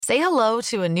Say hello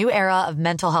to a new era of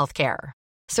mental health care.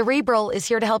 Cerebral is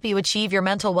here to help you achieve your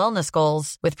mental wellness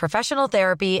goals with professional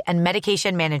therapy and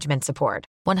medication management support.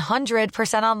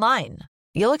 100% online.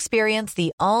 You'll experience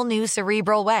the all-new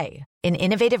Cerebral Way, an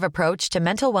innovative approach to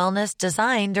mental wellness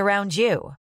designed around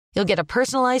you. You'll get a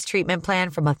personalized treatment plan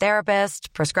from a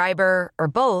therapist, prescriber, or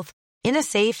both in a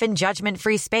safe and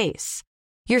judgment-free space.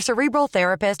 Your Cerebral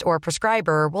therapist or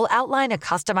prescriber will outline a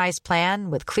customized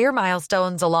plan with clear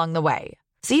milestones along the way,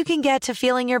 so you can get to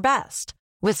feeling your best.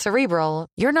 With Cerebral,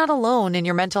 you're not alone in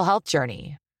your mental health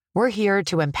journey. We're here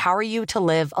to empower you to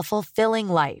live a fulfilling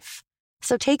life.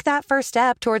 So take that first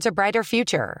step towards a brighter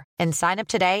future and sign up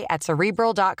today at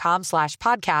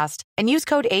Cerebral.com/podcast and use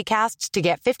code ACAST to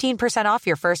get 15% off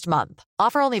your first month.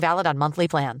 Offer only valid on monthly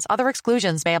plans. Other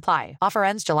exclusions may apply. Offer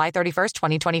ends July 31st,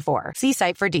 2024. See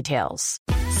site for details.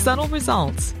 Subtle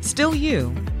results, still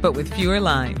you, but with fewer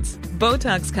lines.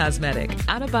 Botox Cosmetic,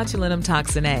 out of botulinum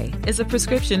toxin A, is a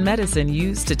prescription medicine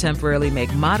used to temporarily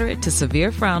make moderate to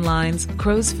severe frown lines,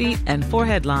 crow's feet, and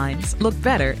forehead lines look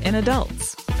better in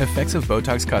adults. Effects of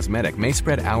Botox Cosmetic may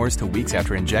spread hours to weeks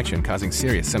after injection, causing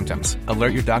serious symptoms.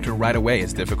 Alert your doctor right away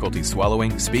as difficulty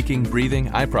swallowing, speaking, breathing,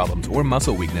 eye problems, or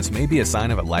muscle weakness may be a sign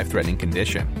of a life-threatening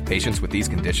condition. Patients with these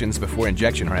conditions before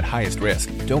injection are at highest risk.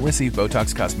 Don't receive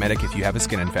Botox Cosmetic if you have a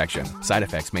skin infection. Side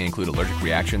effects may include allergic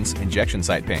reactions, injection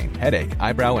site pain, headache,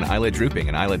 eyebrow and eyelid drooping,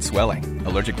 and eyelid swelling.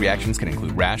 Allergic reactions can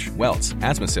include rash, welts,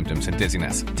 asthma symptoms, and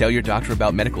dizziness. Tell your doctor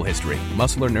about medical history,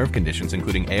 muscle or nerve conditions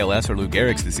including ALS or Lou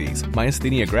Gehrig's disease,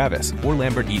 myasthenia gravis, or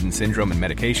Lambert-Eaton syndrome, and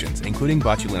medications, including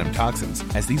botulinum toxins,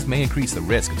 as these may increase the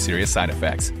risk of serious side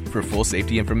effects. For full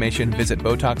safety information, visit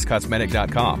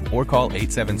BotoxCosmetic.com or call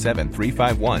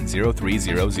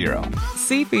 877-351-0300.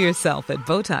 See for yourself at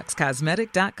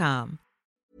BotoxCosmetic.com.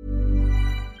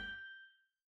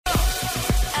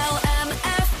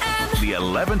 LMFM. The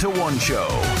 11 to 1 show.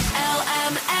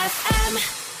 LMFM.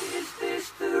 Is this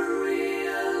the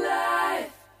real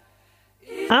life?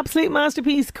 Absolute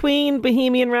masterpiece, Queen,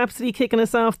 Bohemian Rhapsody, kicking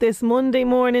us off this Monday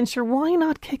morning. Sure, why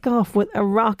not kick off with a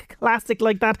rock classic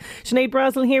like that? Sinead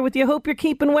Brazel here with you. Hope you're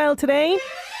keeping well today.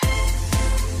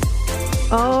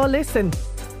 Oh, listen.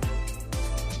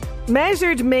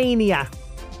 Measured mania.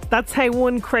 That's how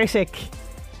one critic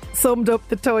summed up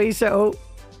the toy show.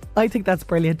 I think that's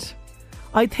brilliant.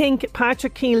 I think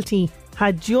Patrick Kielty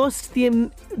had just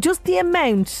the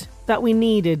amount that we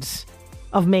needed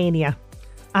of mania.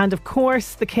 And of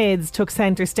course the kids took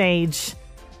centre stage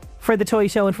for the toy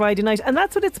show on Friday night. And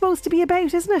that's what it's supposed to be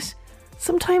about, isn't it?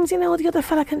 Sometimes, you know, the other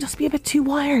fella can just be a bit too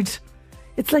wired.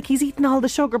 It's like he's eaten all the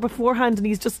sugar beforehand and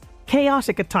he's just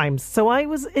chaotic at times. So I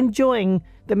was enjoying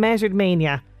the measured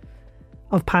mania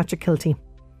of Patrick Kielty.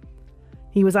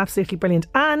 He was absolutely brilliant.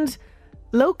 And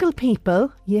local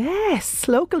people, yes,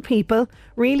 local people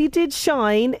really did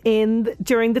shine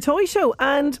during the toy show.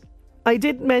 And I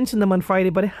did mention them on Friday,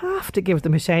 but I have to give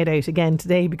them a shout out again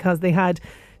today because they were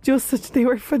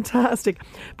fantastic.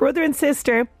 Brother and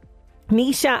sister,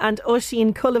 Nisha and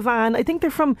Oisín Cullivan, I think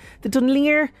they're from the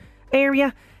Dunleer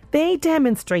area. They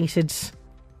demonstrated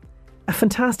a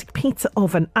fantastic pizza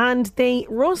oven and they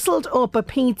rustled up a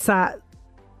pizza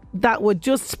that would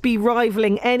just be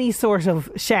rivaling any sort of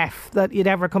chef that you'd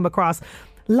ever come across.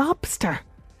 Lobster,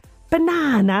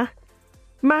 banana,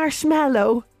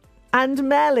 marshmallow and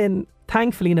melon.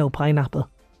 Thankfully no pineapple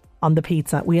on the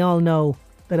pizza. We all know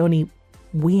that only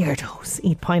weirdos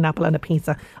eat pineapple on a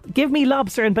pizza. Give me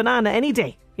lobster and banana any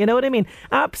day. You know what I mean?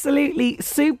 Absolutely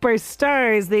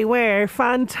superstars they were.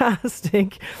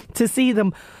 Fantastic to see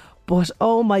them. But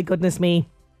oh my goodness me,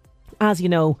 as you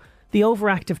know, the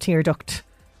overactive tear duct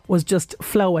was just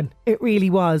flowing. It really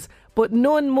was. But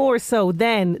none more so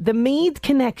than the Meath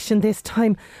connection this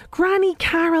time. Granny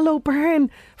Carol O'Byrne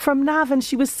from Navan.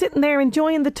 She was sitting there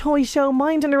enjoying the toy show,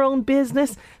 minding her own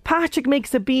business. Patrick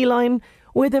makes a beeline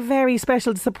with a very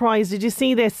special surprise. Did you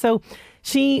see this? So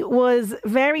she was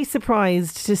very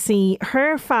surprised to see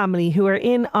her family, who are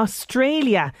in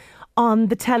Australia, on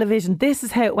the television. This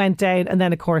is how it went down. And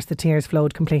then, of course, the tears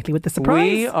flowed completely with the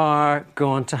surprise. We are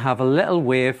going to have a little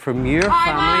wave from your family.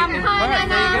 Mum. Hi,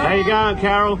 Mum. How you going,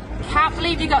 Carol? Can't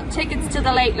believe you got tickets to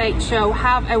the Late Late Show.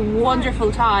 Have a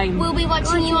wonderful time. We'll be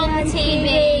watching you on the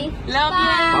TV. Love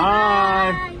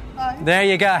Bye. Bye. There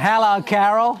you go. Hello,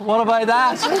 Carol. What about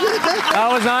that?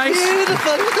 That was nice.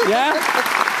 Beautiful. Yeah?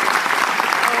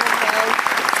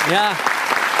 Yeah.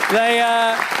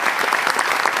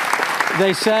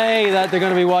 They say that they're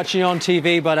going to be watching you on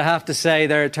TV, but I have to say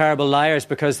they're terrible liars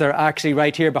because they're actually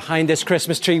right here behind this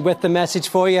Christmas tree with the message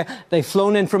for you. They've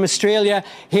flown in from Australia.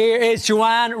 Here is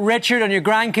Joanne, Richard and your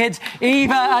grandkids,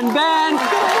 Eva and Ben.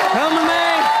 Come with me.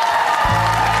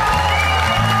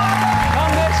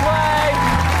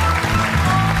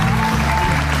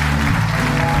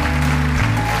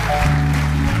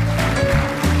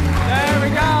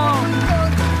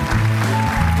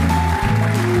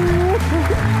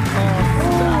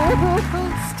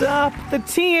 Stop the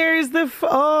tears.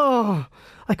 I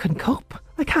couldn't cope.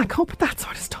 I can't cope with that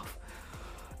sort of stuff.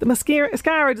 The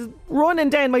mascara just running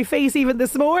down my face even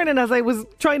this morning as I was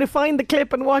trying to find the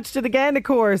clip and watched it again, of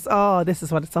course. Oh, this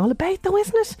is what it's all about though,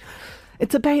 isn't it?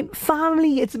 It's about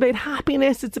family, it's about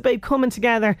happiness, it's about coming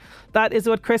together. That is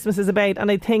what Christmas is about, and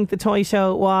I think the toy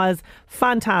show was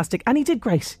fantastic. And he did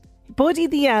great. Buddy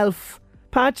the Elf,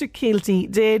 Patrick Kielty,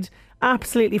 did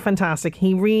absolutely fantastic.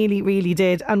 He really, really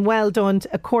did. And well done,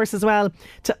 of course, as well,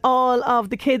 to all of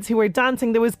the kids who were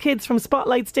dancing. There was kids from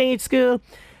Spotlight Stage School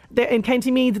there in County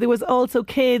Meath. There was also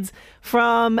kids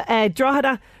from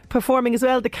Drogheda performing as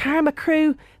well. The Karma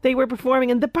Crew, they were performing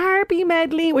in the Barbie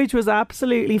medley, which was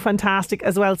absolutely fantastic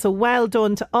as well. So well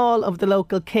done to all of the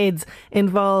local kids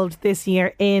involved this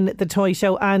year in the toy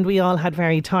show. And we all had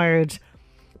very tired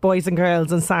boys and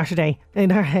girls on Saturday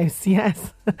in our house,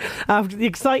 yes. After the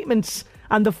excitement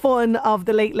and the fun of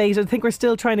the Late Late, I think we're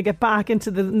still trying to get back into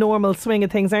the normal swing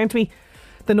of things, aren't we?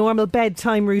 The normal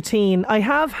bedtime routine. I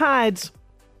have had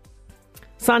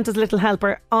Santa's Little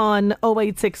Helper on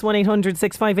 086 1800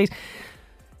 658.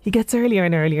 He gets earlier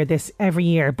and earlier this every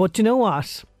year, but you know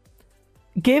what?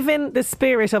 Given the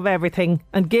spirit of everything,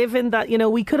 and given that, you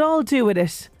know, we could all do with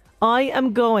it, I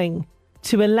am going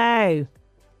to allow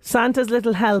Santa's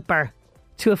Little Helper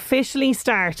to officially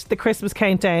start the Christmas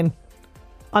countdown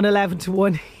on 11 to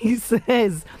 1. He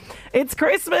says, it's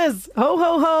Christmas, ho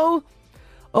ho ho.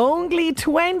 Only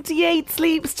 28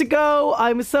 sleeps to go.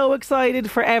 I'm so excited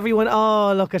for everyone.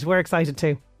 Oh, look we're excited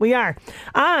too. We are.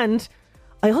 And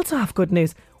I also have good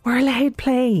news. We're allowed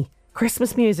play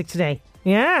Christmas music today.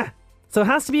 Yeah. So it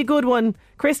has to be a good one.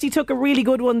 Christy took a really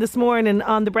good one this morning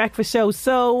on the breakfast show.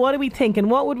 So what are we thinking?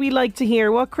 What would we like to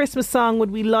hear? What Christmas song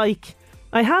would we like?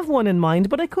 I have one in mind,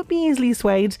 but I could be easily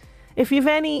swayed. If you have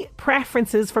any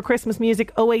preferences for Christmas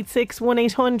music, 086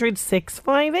 1800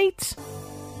 658.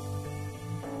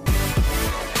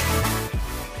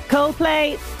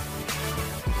 Coldplay,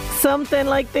 something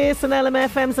like this on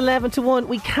LMFM's 11 to 1.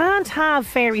 We can't have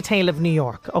Fairy Tale of New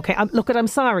York. Okay, I'm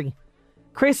sorry.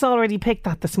 Chris already picked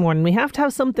that this morning. We have to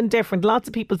have something different. Lots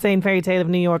of people saying Fairy Tale of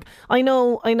New York. I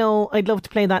know. I'd love to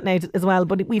play that now as well,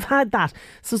 but we've had that.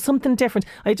 So something different.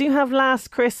 I do have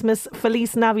Last Christmas,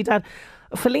 Feliz Navidad.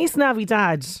 Feliz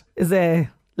Navidad is a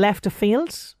left of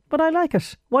field, but I like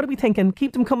it. What are we thinking?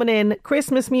 Keep them coming in.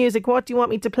 Christmas music, what do you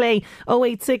want me to play?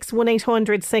 086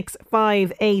 1800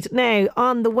 658. Now,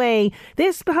 on the way,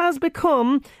 this has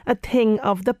become a thing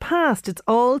of the past. It's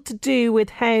all to do with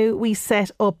how we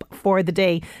set up for the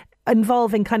day,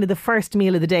 involving kind of the first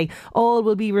meal of the day. All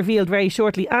will be revealed very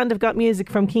shortly. And I've got music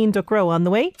from Keen Duck Row on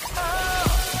the way.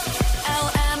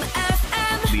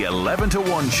 LMFM. The 11 to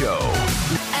 1 show.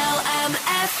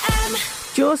 LMFM.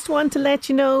 Just want to let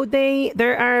you know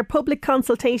there are public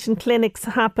consultation clinics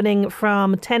happening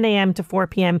from 10 a.m. to 4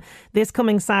 p.m. this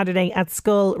coming Saturday at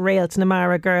Scull Rail to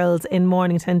Namara Girls in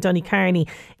Mornington, Donnycarney,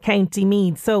 County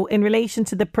Meath. So in relation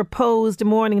to the proposed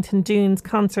Mornington Dunes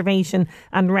Conservation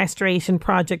and Restoration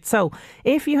Project. So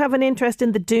if you have an interest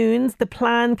in the dunes, the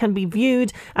plan can be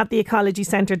viewed at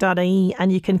theecologycentre.ie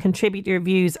and you can contribute your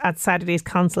views at Saturday's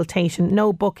consultation.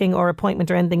 No booking or appointment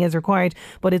or anything is required,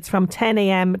 but it's from 10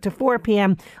 a.m. to 4 p.m.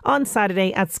 on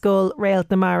Saturday at Scull Rail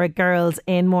Namara Girls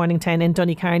in Mornington in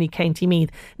Donnycarney, County Meath.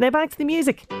 Now back to the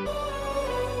music.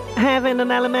 Heaven on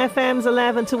LMFM's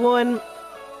 11 to 1.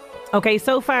 Okay,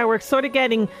 so far we're sort of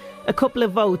getting a couple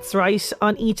of votes, right,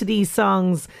 on each of these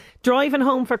songs. Driving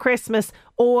Home for Christmas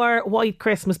or White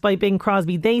Christmas by Bing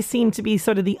Crosby. They seem to be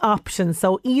sort of the options.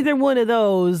 So either one of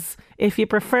those, if you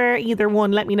prefer either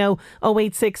one, let me know.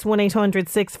 086 1800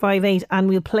 658 and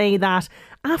we'll play that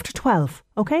after 12.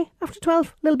 Okay? After 12,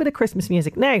 a little bit of Christmas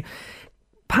music. Now,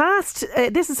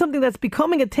 this is something that's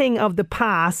becoming a thing of the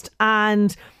past,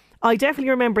 and I definitely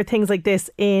remember things like this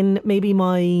in maybe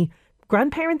my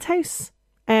grandparents' house.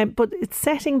 But it's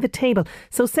setting the table.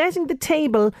 So setting the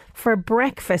table for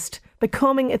breakfast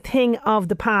becoming a thing of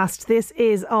the past. This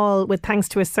is all with thanks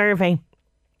to a survey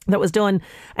that was done,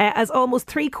 as almost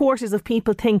 3/4 of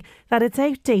people think that it's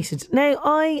outdated. Now,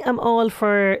 I am all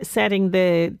for setting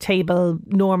the table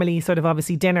normally, sort of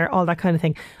obviously dinner, all that kind of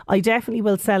thing. I definitely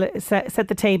will set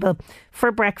the table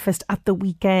for breakfast at the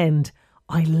weekend.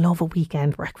 I love a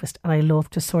weekend breakfast, and I love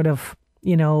to sort of,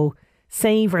 you know,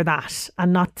 savour that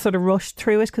and not sort of rush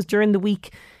through it, because during the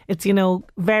week it's, you know,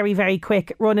 very, very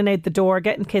quick, running out the door,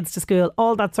 getting kids to school,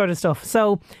 all that sort of stuff.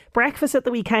 So breakfast at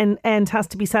the weekend end has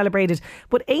to be celebrated.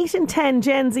 But 8 in 10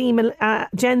 Gen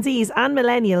Zs and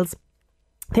millennials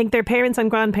think their parents and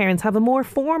grandparents have a more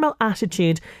formal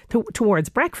attitude towards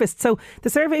breakfast. So the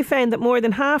survey found that more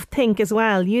than half think as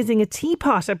well using a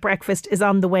teapot at breakfast is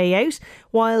on the way out,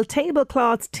 while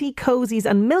tablecloths, tea cosies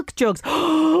and milk jugs.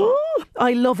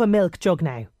 I love a milk jug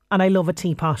now, and I love a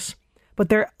teapot. But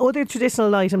there are other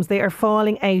traditional items, they are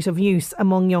falling out of use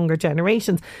among younger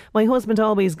generations. My husband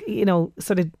always,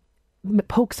 sort of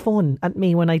pokes fun at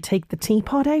me when I take the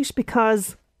teapot out,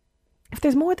 because if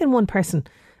there's more than one person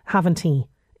having tea,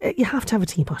 you have to have a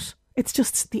teapot. It's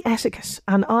just the etiquette.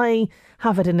 And I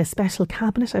have it in a special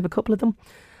cabinet. I have a couple of them.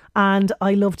 And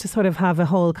I love to sort of have a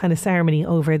whole kind of ceremony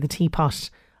over the teapot.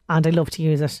 And I love to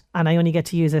use it. And I only get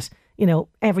to use it,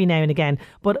 every now and again.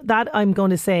 But that, I'm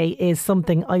going to say, is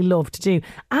something I love to do.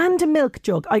 And a milk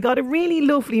jug. I got a really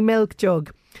lovely milk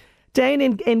jug down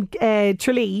in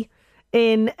Tralee,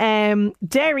 in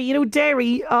Derry.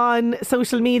 Derry on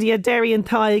social media, Derry and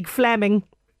Thaig Fleming.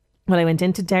 When I went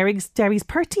into Derry's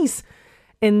Purties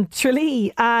in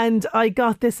Tralee, and I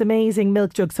got this amazing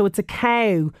milk jug. So it's a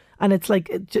cow, and it's like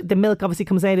the milk obviously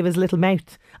comes out of his little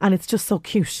mouth, and it's just so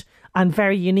cute and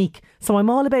very unique. So I'm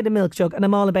all about a milk jug and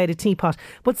I'm all about a teapot.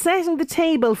 But setting the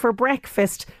table for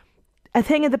breakfast, a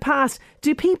thing of the past.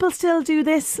 Do people still do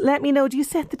this? Let me know. Do you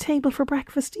set the table for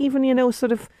breakfast? Even,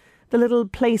 sort of the little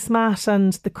placemat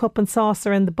and the cup and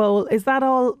saucer and the bowl. Is that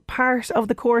all part of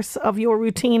the course of your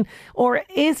routine, or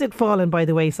is it fallen by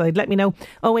the wayside? Let me know.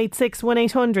 086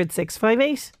 1800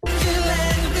 658.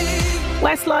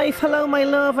 Westlife, hello my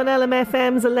love, on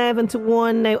LMFM's 11 to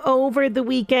 1. Now, over the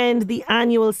weekend, the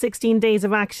annual 16 Days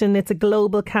of Action, it's a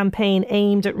global campaign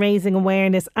aimed at raising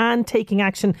awareness and taking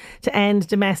action to end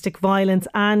domestic violence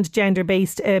and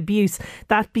gender-based abuse.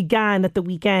 That began at the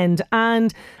weekend,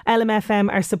 and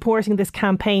LMFM are supporting this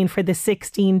campaign for the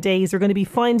 16 days. We're going to be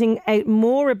finding out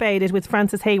more about it with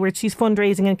Frances Hayward. She's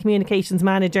fundraising and communications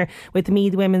manager with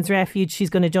Meath Women's Refuge. She's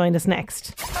going to join us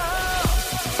next.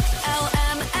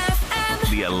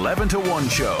 The 11 to 1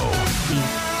 show.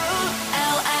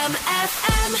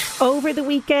 Over the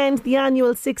weekend, the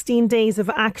annual 16 Days of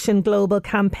Action global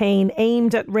campaign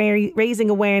aimed at raising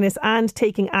awareness and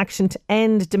taking action to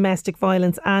end domestic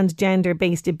violence and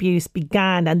gender-based abuse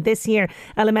began. And this year,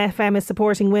 LMFM is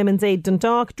supporting Women's Aid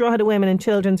Dundalk, Drogheda Women and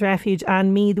Children's Refuge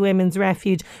and Meath Women's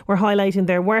Refuge. We're highlighting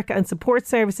their work and support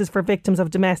services for victims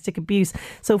of domestic abuse.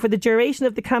 So for the duration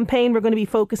of the campaign, we're going to be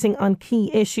focusing on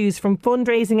key issues, from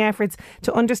fundraising efforts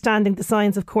to understanding the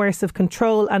signs of coercive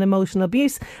control and emotional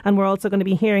abuse. And we're also going to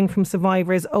be hearing from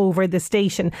survivors over the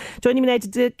station. Joining me now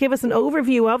to give us an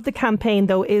overview of the campaign,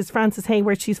 though, is Frances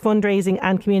Hayward. She's fundraising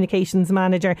and communications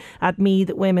manager at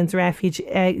Meath Women's Refuge.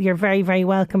 You're very, very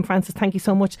welcome, Frances. Thank you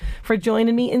so much for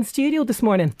joining me in studio this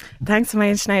morning. Thanks so much,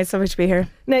 Sinead. So much to be here.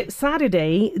 Now,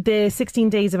 Saturday, the 16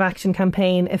 Days of Action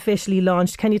campaign officially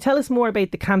launched. Can you tell us more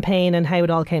about the campaign and how it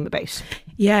all came about?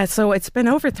 Yeah, so it's been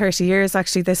over 30 years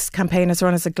actually. This campaign is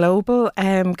run as a global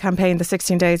campaign, the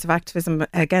 16 Days of Activism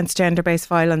Against Gender-Based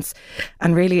Violence,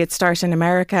 and really it started in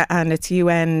America and it's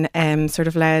UN sort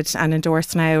of led and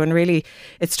endorsed now, and really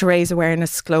it's to raise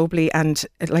awareness globally and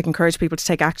encourage people to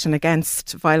take action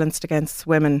against violence against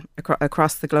women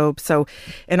across the globe. So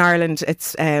in Ireland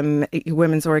it's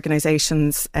women's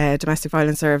organisations, domestic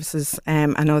violence services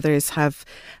and others have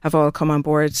all come on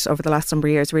board over the last number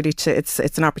of years. Really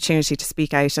it's an opportunity to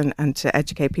speak out and to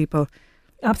educate people.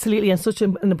 Absolutely, and such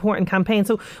an important campaign.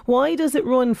 So why does it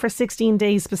run for 16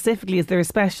 days specifically? Is there a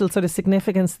special sort of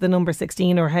significance to the number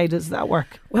 16, or how does that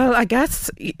work? Well, I guess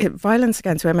violence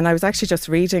against women, I was actually just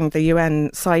reading the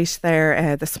UN site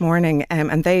there this morning,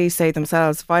 and they say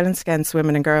themselves, violence against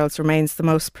women and girls remains the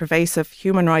most pervasive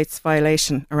human rights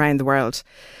violation around the world.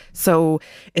 So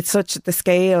it's such the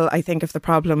scale, I think, of the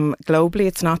problem globally.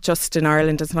 It's not just in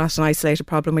Ireland. It's not an isolated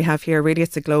problem we have here. Really,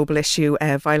 it's a global issue,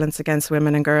 violence against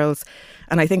women and girls.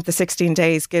 And I think the 16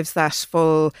 days gives that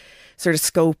full sort of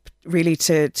scope really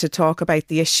to talk about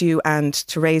the issue and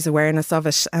to raise awareness of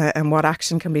it and what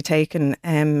action can be taken.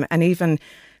 And even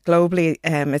globally,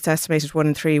 it's estimated 1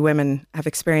 in 3 women have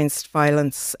experienced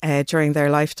violence during their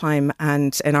lifetime.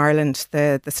 And in Ireland,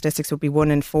 the statistics would be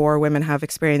 1 in 4 women have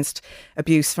experienced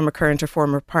abuse from a current or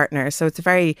former partner. So it's a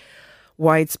very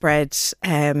widespread,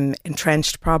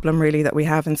 entrenched problem really that we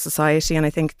have in society, and I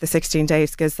think the 16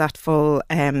 days gives that full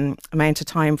amount of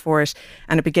time for it.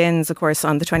 And it begins, of course,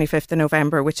 on the 25th of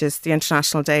November, which is the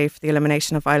International Day for the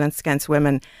Elimination of Violence Against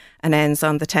Women, and ends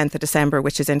on the 10th of December,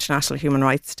 which is International Human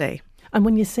Rights Day. And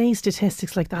when you say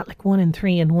statistics like that, like 1 in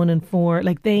 3 and 1 in 4,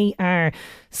 like they are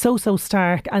so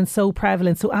stark and so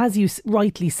prevalent. So as you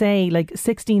rightly say, like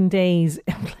 16 days,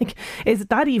 like, is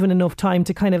that even enough time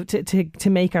to kind of to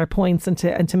make our points and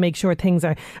to make sure things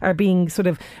are being sort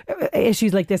of,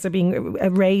 issues like this are being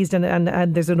raised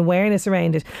and there's an awareness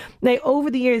around it. Now, over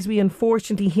the years, we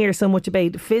unfortunately hear so much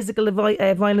about physical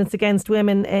violence against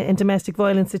women in domestic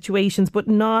violence situations, but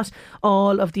not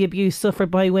all of the abuse suffered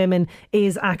by women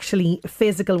is actually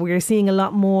physical. We're seeing a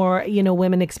lot more,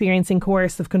 women experiencing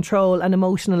coercive control and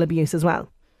emotional abuse as well.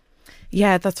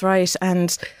 Yeah, that's right.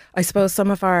 And I suppose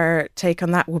some of our take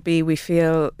on that would be, we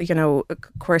feel,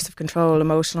 coercive control,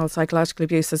 emotional, psychological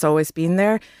abuse has always been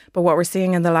there. But what we're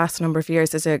seeing in the last number of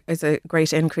years is a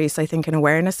great increase, I think, in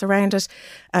awareness around it.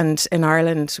 And in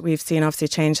Ireland, we've seen obviously a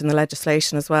change in the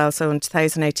legislation as well. So in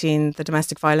 2018, the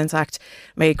Domestic Violence Act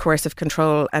made coercive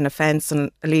control an offence,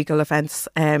 an illegal offence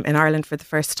in Ireland for the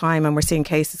first time. And we're seeing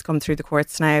cases come through the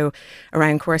courts now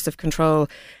around coercive control.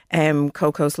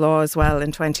 Coco's law as well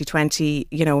in 2020,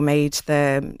 made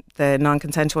the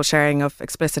non-consensual sharing of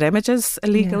explicit images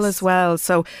illegal as well.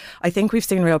 So I think we've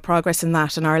seen real progress in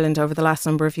that in Ireland over the last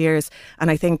number of years.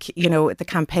 And I think, the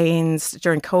campaigns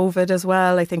during COVID as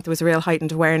well, I think there was a real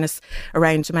heightened awareness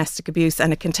around domestic abuse,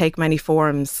 and it can take many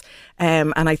forms.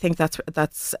 And I think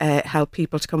that's helped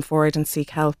people to come forward and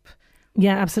seek help.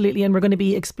 Yeah, absolutely. And we're going to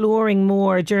be exploring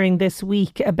more during this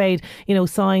week about,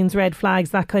 signs, red flags,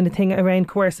 that kind of thing around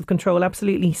coercive control.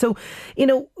 Absolutely. So,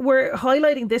 we're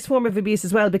highlighting this form of abuse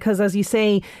as well because, as you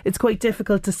say, it's quite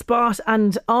difficult to spot,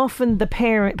 and often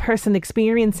the person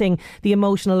experiencing the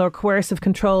emotional or coercive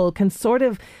control can sort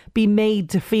of be made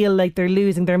to feel like they're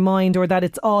losing their mind, or that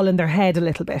it's all in their head a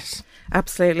little bit.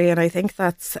 Absolutely. And I think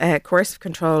that's coercive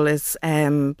control is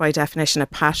by definition a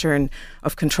pattern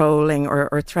of controlling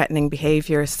or threatening behaviour.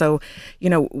 So,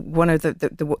 one of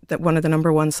the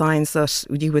number one signs that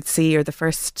you would see, or the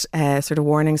first sort of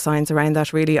warning signs around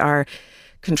that, really are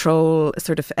control,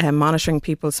 sort of monitoring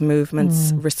people's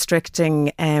movements,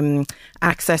 restricting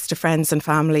access to friends and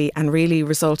family, and really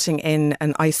resulting in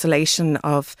an isolation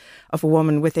of a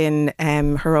woman within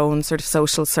her own sort of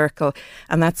social circle.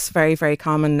 And that's very, very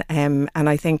common. And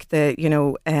I think that,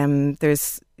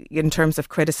 there's, in terms of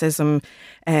criticism,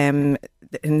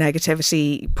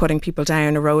 negativity, putting people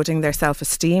down, eroding their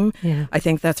self-esteem. Yeah. I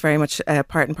think that's very much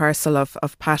part and parcel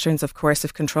of patterns of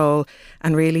coercive control.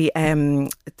 And really,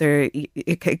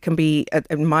 it can be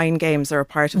mind games are a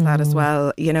part of that as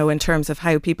well, in terms of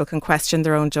how people can question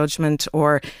their own judgment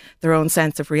or their own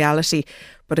sense of reality.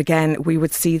 But again, we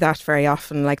would see that very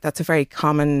often. Like, that's a very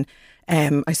common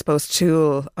I suppose,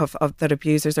 tool of that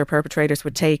abusers or perpetrators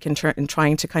would take in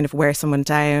trying to kind of wear someone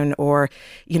down, or,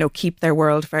 keep their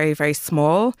world very, very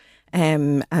small.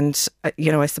 And,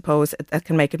 I suppose that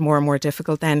can make it more and more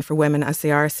difficult then for women as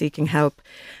they are seeking help.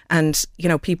 And,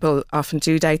 people often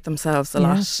do doubt themselves a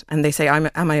lot, and they say, am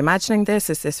I imagining this?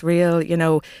 Is this real?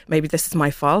 Maybe this is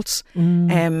my fault.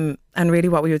 And really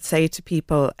what we would say to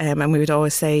people, and we would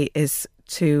always say, is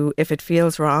if it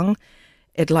feels wrong,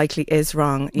 it likely is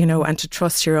wrong, and to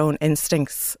trust your own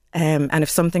instincts. And if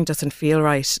something doesn't feel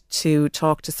right, to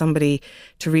talk to somebody,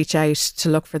 to reach out, to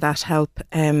look for that help.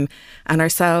 And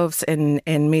ourselves in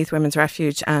Meath Women's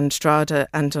Refuge and Strada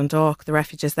and Dundalk, the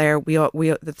refuges there, we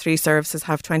the three services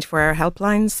have 24-hour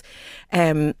helplines.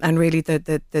 And really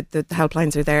the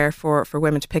helplines are there for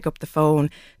women to pick up the phone,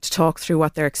 to talk through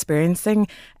what they're experiencing,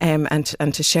 and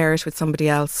to share it with somebody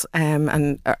else.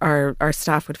 And our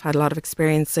staff would have had a lot of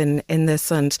experience in this,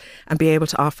 and be able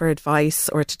to offer advice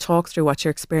or to talk through what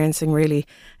you're experiencing, really,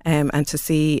 and to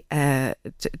see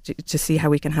how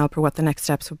we can help, or what the next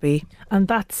steps would be. And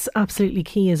that's absolutely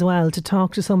key as well, to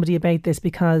talk to somebody about this,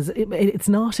 because it's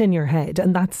not in your head,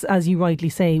 and that's, as you rightly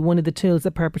say, one of the tools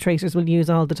that perpetrators will use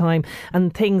all the time.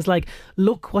 And things like,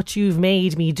 look what you've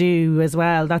made me do as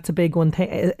well, that's a big one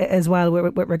as well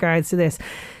with regards to this.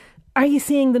 Are you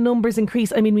seeing the numbers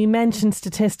increase? I mean, we mentioned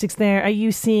statistics there. Are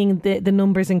you seeing the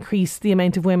numbers increase, the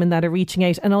amount of women that are reaching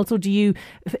out? And also, do you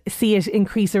see it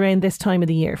increase around this time of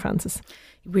the year, Frances?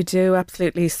 We do,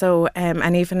 absolutely. So,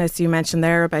 and even as you mentioned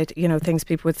there about, things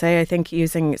people would say, I think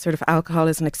using sort of alcohol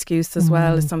as an excuse as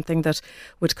well is something that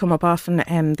would come up often,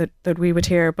 that we would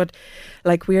hear. But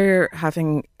like, we're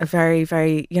having a very,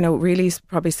 very, really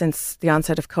probably since the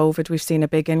onset of COVID, we've seen a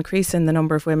big increase in the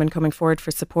number of women coming forward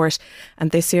for support. And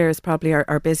this year is probably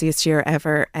our busiest year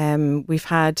ever. We've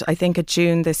had, I think, at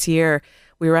June this year,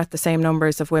 we were at the same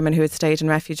numbers of women who had stayed in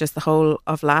refuge as the whole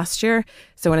of last year.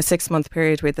 So in a 6-month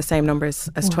period, we had the same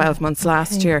numbers as 12 months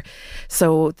last year.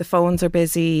 So the phones are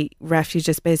busy, refuge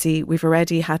is busy. We've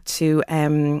already had to,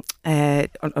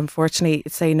 unfortunately,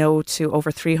 say no to over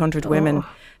 300 women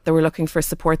that were looking for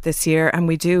support this year. And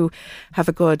we do have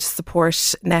a good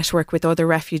support network with other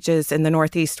refuges in the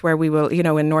northeast, where we will, you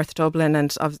know, in North Dublin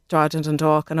and of Drogheda and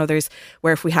Dundalk and others,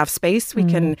 where if we have space, we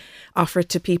can offer it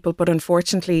to people. But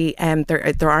unfortunately,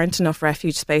 there aren't enough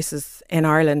refuge spaces in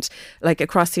Ireland. Like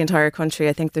across the entire country,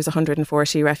 I think there's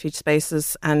 140 refuge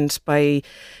spaces, and by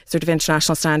sort of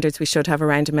international standards, we should have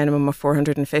around a minimum of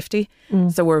 450.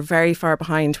 So we're very far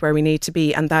behind where we need to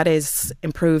be, and that is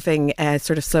improving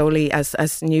sort of slowly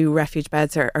as new refuge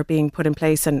beds are being put in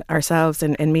place. And ourselves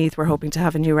in Meath, we're hoping to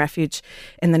have a new refuge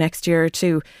in the next year or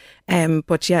two.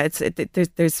 But yeah,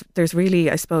 there's really,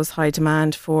 I suppose, high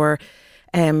demand for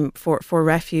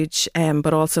refuge,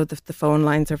 but also the phone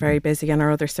lines are very busy, and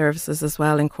our other services as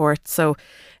well in court. So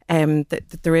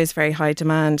there is very high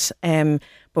demand.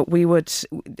 But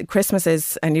Christmas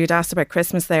is, and you'd asked about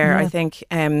Christmas there. I think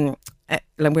I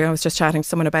was just chatting to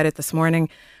someone about it this morning.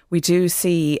 We do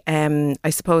see, I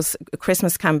suppose,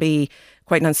 Christmas can be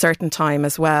quite an uncertain time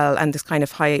as well, and this kind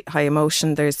of high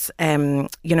emotion. There's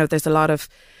there's a lot of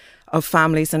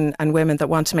families and women that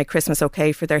want to make Christmas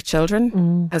okay for their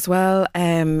children as well.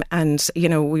 And, you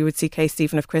know, we would see cases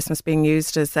even of Christmas being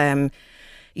used as,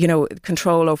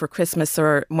 control over Christmas,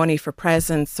 or money for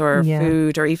presents, or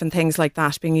food, or even things like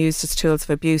that being used as tools of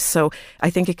abuse. So I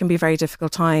think it can be a very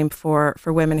difficult time for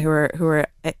women who are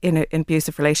in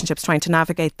abusive relationships, trying to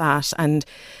navigate that and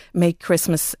make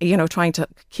Christmas, trying to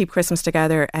keep Christmas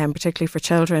together, particularly for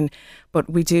children. But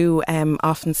we do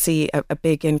often see a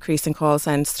big increase in calls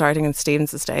and starting on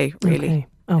Stephen's Day, really.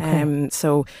 Okay.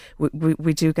 So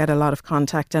we do get a lot of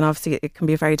contact, and obviously it can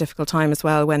be a very difficult time as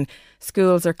well when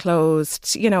schools are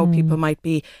closed. People might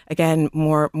be, again,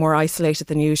 more isolated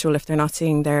than usual if they're not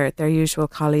seeing their usual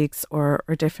colleagues or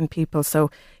different people. So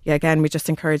yeah, again, we just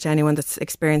encourage anyone that's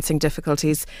experiencing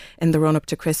difficulties in the run up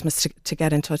to Christmas to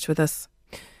get in touch with us.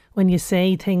 When you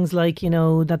say things like,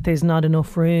 that there's not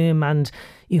enough room, and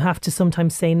you have to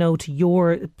sometimes say no to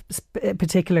your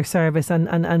particular service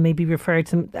and maybe refer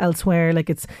to elsewhere,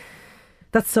 like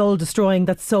that's soul destroying,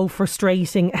 that's so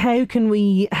frustrating. How can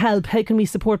we help? How can we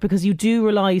support? Because you do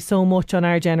rely so much on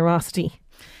our generosity.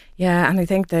 Yeah, and I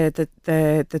think the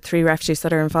three refugees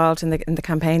that are involved in the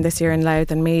campaign this year in Louth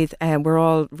and Meath, we're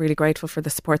all really grateful for the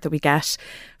support that we get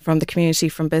from the community,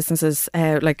 from businesses.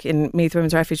 Like in Meath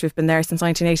Women's Refuge, we've been there since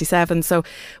 1987, so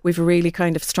we've a really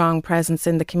kind of strong presence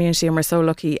in the community, and we're so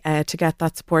lucky to get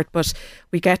that support. But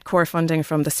we get core funding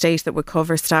from the state that would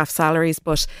cover staff salaries,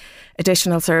 but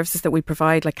additional services that we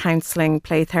provide, like counselling,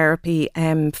 play therapy,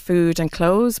 food and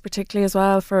clothes, particularly as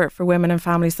well for women and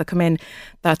families that come in,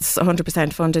 that's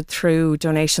 100% funded through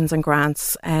donations and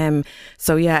grants.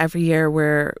 So yeah, every year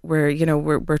we're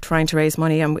trying to raise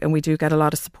money, and we do get a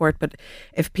lot of support. But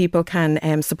if people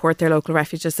can support their local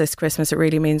refuges this Christmas, it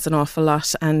really means an awful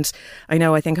lot. And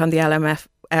I think on the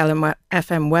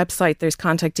LMFM website there's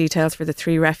contact details for the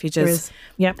three refuges.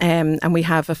 And we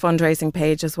have a fundraising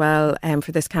page as well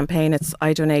for this campaign. It's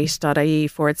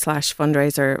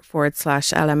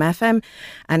idonate.ie/fundraiser/LMFM,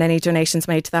 and any donations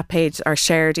made to that page are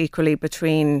shared equally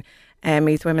between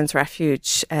Meath Women's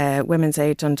Refuge, Women's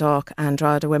Aid Dundalk and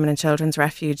Drogheda Women and Children's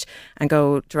Refuge, and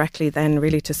go directly then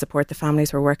really to support the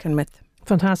families we're working with.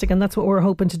 Fantastic, and that's what we're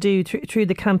hoping to do through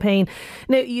the campaign.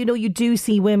 Now, you do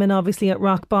see women obviously at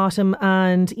rock bottom,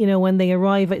 and when they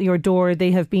arrive at your door, they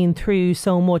have been through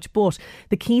so much. But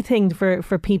the key thing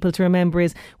for people to remember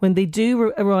is when they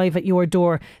do arrive at your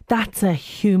door, that's a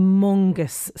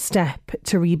humongous step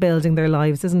to rebuilding their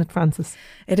lives, isn't it, Frances?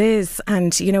 It is,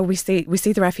 and we see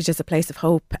the refuge as a place of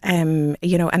hope. And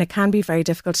it can be very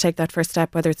difficult to take that first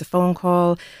step, whether it's a phone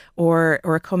call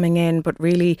or coming in. But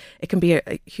really, it can be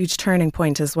a huge turning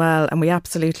point as well, and we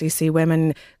absolutely see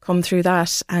women come through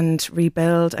that and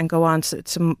rebuild and go on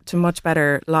to much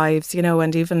better lives,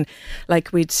 and even like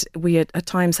we at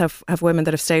times have women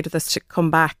that have stayed with us to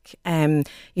come back, and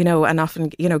often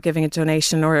giving a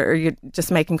donation or you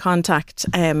just making contact,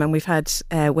 and we've had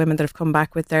women that have come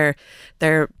back with there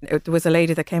was a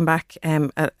lady that came back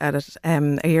at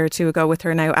a year or two ago with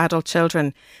her now adult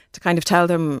children to kind of tell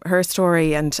them her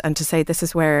story and to say this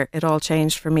is where it all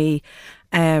changed for me.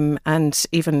 And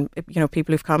even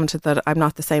people who've commented that I'm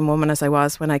not the same woman as I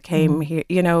was when I came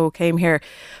here,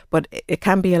 but it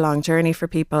can be a long journey for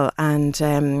people.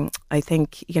 And I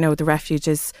think the refuge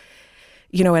is,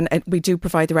 and we do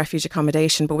provide the refuge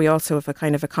accommodation, but we also have a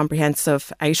kind of a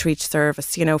comprehensive outreach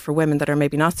service, for women that are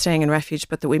maybe not staying in refuge,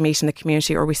 but that we meet in the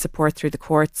community or we support through the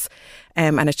courts,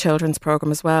 and a children's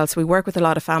programme as well. So we work with a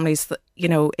lot of families that,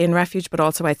 in refuge, but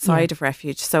also outside of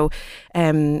refuge. So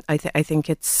I think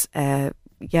it's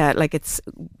yeah, like it's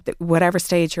whatever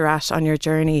stage you're at on your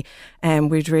journey,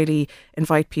 we'd really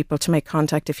invite people to make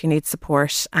contact if you need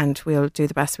support, and we'll do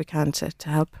the best we can to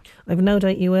help. I've no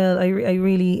doubt you will. I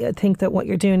really think that what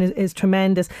you're doing is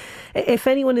tremendous. If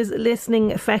anyone is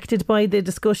listening affected by the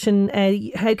discussion,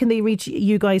 how can they reach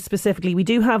you guys specifically? We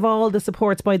do have all the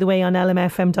supports, by the way, on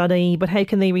lmfm.ie, but how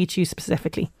can they reach you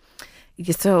specifically?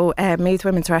 So Meath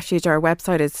Women's Refuge, our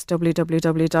website is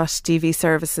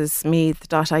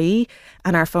www.dvservicesmeath.ie,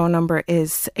 and our phone number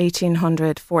is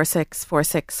 1800 46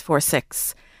 46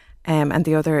 46. And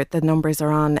the numbers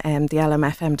are on the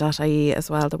lmfm.ie as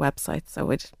well, the website. So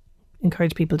we'd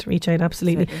encourage people to reach out.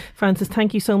 Absolutely. Frances,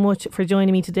 thank you so much for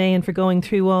joining me today and for going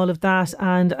through all of that,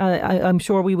 and I'm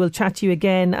sure we will chat to you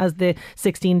again as the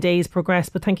 16 days progress,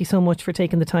 but thank you so much for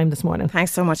taking the time this morning.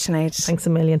 Thanks so much, Sinead. Thanks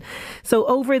a million.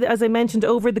 So as I mentioned,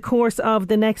 over the course of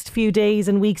the next few days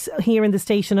and weeks here in the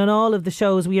station, on all of the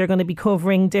shows, we are going to be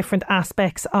covering different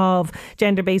aspects of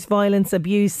gender-based violence,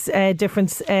 abuse, different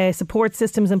support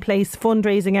systems in place,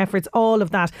 fundraising efforts, all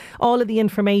of that. All of the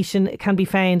information can be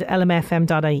found at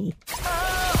lmfm.ie.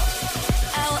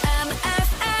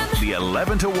 The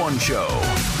 11 to 1 show.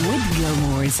 With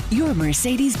Gilmore's, your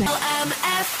Mercedes-Benz.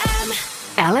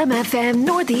 LMFM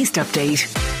Northeast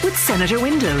Update with Senator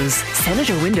Windows.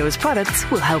 Senator Windows products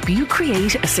will help you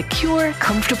create a secure,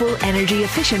 comfortable, energy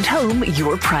efficient home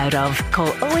you're proud of. Call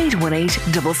 0818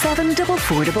 77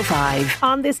 4455.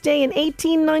 On this day in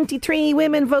 1893,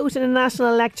 women voted in a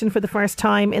national election for the first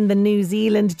time in the New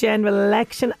Zealand general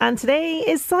election, and today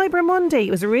is Cyber Monday.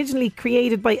 It was originally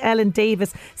created by Ellen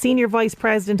Davis, Senior Vice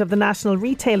President of the National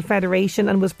Retail Federation,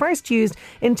 and was first used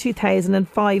in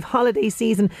 2005 holiday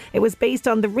season. It was based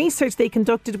on the research they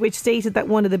conducted, which stated that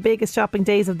one of the biggest shopping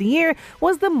days of the year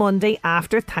was the Monday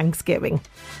after Thanksgiving.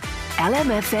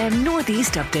 LMFM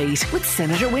Northeast Update with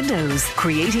Senator Windows.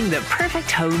 Creating the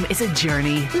perfect home is a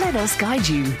journey. Let us guide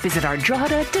you. Visit our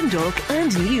Drogheda, Dundalk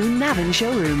and new Navan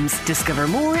showrooms. Discover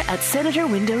more at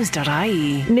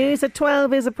senatorwindows.ie. News at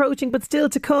 12 is approaching, but still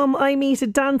to come. I meet a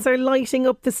dancer lighting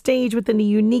up the stage with a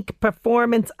unique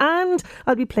performance, and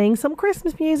I'll be playing some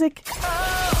Christmas music.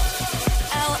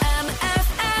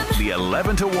 The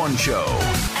 11 to 1 show.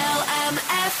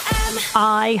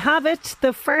 I have it.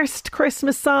 The first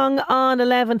Christmas song on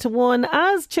 11 to 1,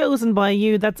 as chosen by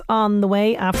you. That's on the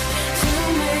way after.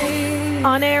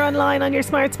 On air, online, on your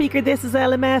smart speaker, this is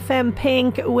LMFM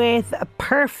Pink with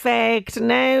Perfect.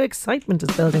 Now, excitement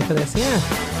is building for this, yeah.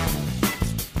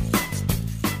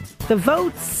 The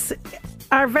votes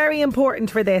are very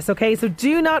important for this, okay? So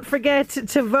do not forget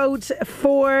to vote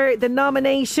for the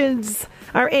nominations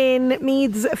are in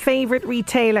Meath's favourite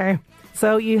retailer.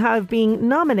 So you have been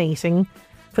nominating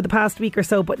for the past week or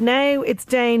so, but now it's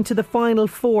down to the final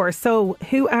 4. So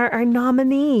who are our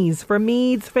nominees for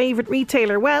Meath's favourite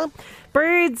retailer? Well,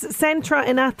 Birds Centra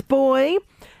in Athboy,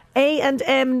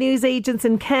 A&M Newsagents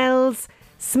in Kells,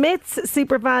 Smith's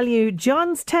SuperValu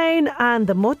Johnstown, and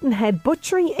the Muttonhead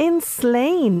Butchery in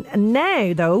Slane. And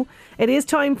now, though, it is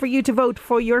time for you to vote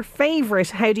for your favourite.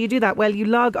 How do you do that? Well, you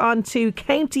log on to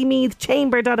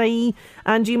countymeathchamber.ie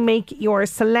and you make your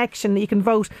selection. You can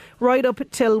vote right up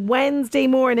till Wednesday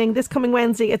morning, this coming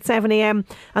Wednesday at 7 a.m.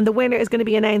 And the winner is going to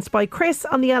be announced by Chris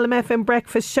on the LMFM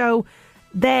Breakfast Show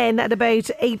then at about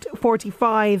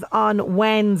 8:45 on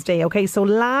Wednesday. Okay, so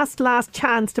last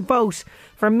chance to vote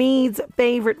for Meath's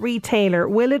favourite retailer.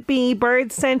 Will it be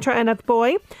Birds Centra and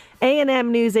Athboy,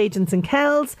 A&M Newsagents in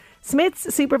Kells, Smith's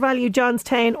SuperValu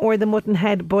Johnstown, or the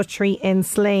Muttonhead Butchery in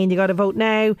Slane? You got to vote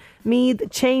now.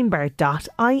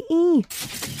 meathchamber.ie.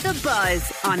 The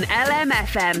Buzz on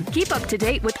LMFM. Keep up to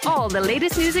date with all the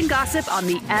latest news and gossip on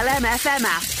the LMFM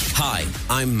app. Hi,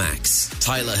 I'm Max.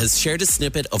 Tyla has shared a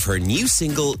snippet of her new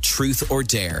single, Truth or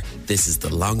Dare. This is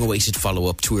the long-awaited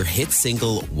follow-up to her hit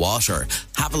single, Water.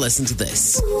 Have a listen to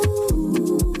this.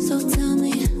 So tell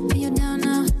me, are you down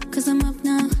now? 'Cause I'm up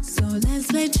now. So let's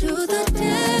play Truth or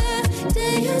Dare.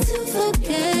 Dare you to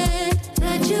forget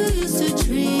that you used to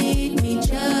treat me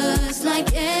just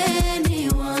like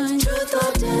anyone. Truth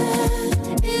or dare,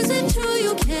 is it true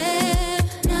you care?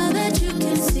 Now that you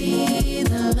can see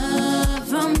the love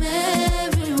from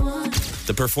everyone.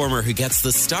 The performer who gets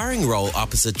the starring role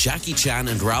opposite Jackie Chan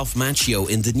and Ralph Macchio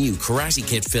in the new Karate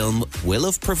Kid film will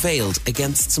have prevailed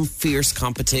against some fierce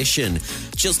competition.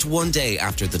 Just one day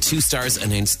after the two stars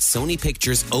announced Sony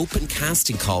Pictures' open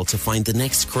casting call to find the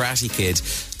next Karate Kid,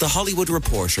 The Hollywood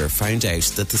Reporter found out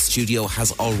that the studio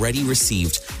has already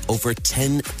received over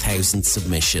 10,000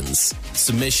 submissions.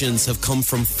 Submissions have come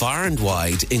from far and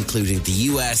wide, including the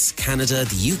US, Canada,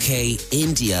 the UK,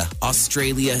 India,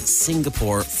 Australia,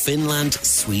 Singapore, Finland,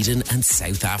 Sweden and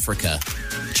South Africa.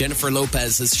 Jennifer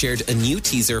Lopez has shared a new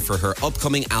teaser for her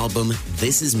upcoming album,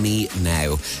 This Is Me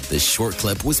Now. The short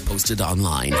clip was posted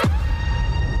online.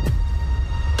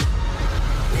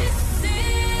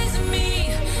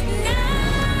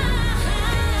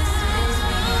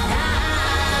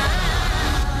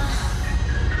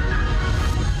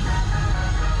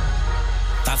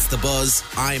 That's The Buzz.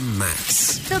 I'm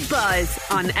Max. The Buzz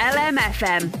on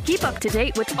LMFM. Keep up to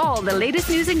date with all the latest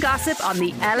news and gossip on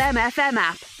the LMFM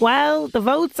app. Well, the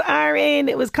votes are in.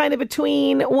 It was kind of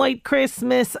between White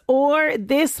Christmas or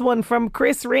this one from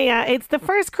Chris Rea. It's the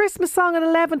first Christmas song at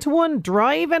 11 to 1,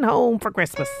 Driving Home for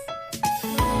Christmas.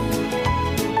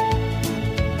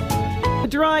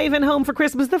 Driving Home for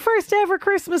Christmas, the first ever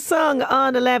Christmas song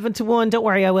on 11 to 1. Don't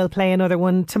worry, I will play another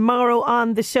one tomorrow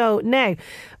on the show. Now,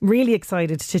 really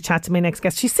excited to chat to my next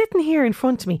guest. She's sitting here in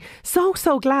front of me. So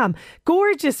glam.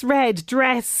 Gorgeous red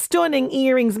dress, stunning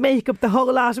earrings, makeup, the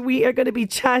whole lot. We are going to be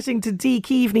chatting to Dee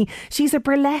Keaveney. She's a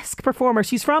burlesque performer.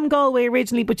 She's from Galway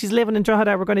originally, but she's living in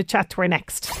Drogheda. We're going to chat to her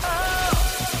next.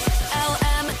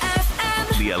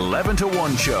 LMFM. The 11 to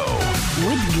 1 show.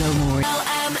 With Gilmore.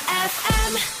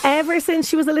 Ever since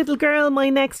she was a little girl, my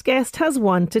next guest has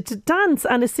wanted to dance,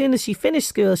 and as soon as she finished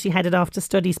school, she headed off to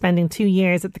study, spending 2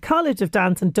 years at the College of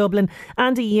Dance in Dublin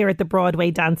and a year at the Broadway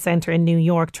Dance Centre in New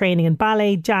York, training in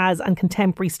ballet, jazz and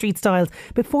contemporary street styles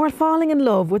before falling in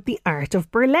love with the art of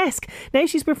burlesque. Now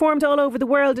she's performed all over the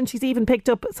world, and she's even picked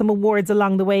up some awards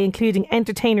along the way, including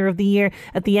Entertainer of the Year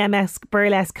at the MS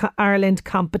Burlesque Ireland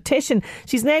competition.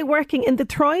 She's now working in the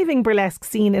thriving burlesque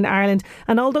scene in Ireland,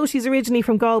 and although she's originally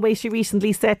from Galway, she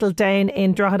recently settled down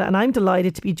in Drogheda, and I'm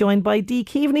delighted to be joined by Dee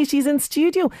Keaveney. She's in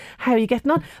studio. How are you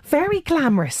getting on? Very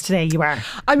glamorous today you are.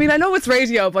 I mean, I know it's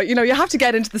radio, but you know, you have to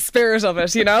get into the spirit of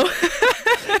it, you know.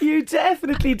 You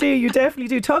definitely do. You definitely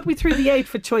do. Talk me through the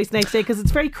outfit choice now today, because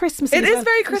it's very Christmassy. It is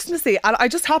very Christmassy, and I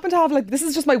just happen to have, like, this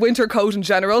is just my winter coat in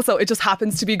general, so it just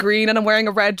happens to be green, and I'm wearing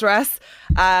a red dress.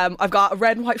 I've got a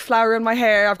red and white flower in my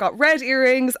hair. I've got red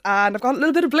earrings, and I've got a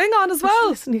little bit of bling on as well.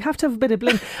 Listen, you have to have a bit of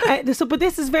bling. But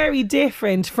this is very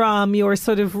different from your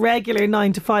sort of regular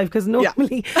 9 to 5, because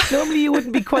normally you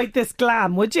wouldn't be quite this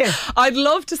glam, would you? I'd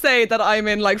love to say that I'm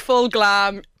in like full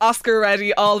glam, Oscar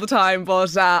ready all the time,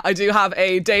 but I do have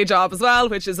a day job as well,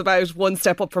 which is about one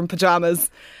step up from pyjamas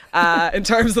in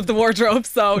terms of the wardrobe.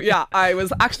 So yeah, I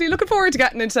was actually looking forward to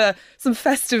getting into some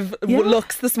festive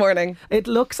looks this morning. It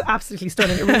looks absolutely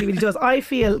stunning. It really, really does. I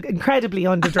feel incredibly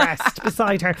underdressed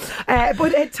beside her.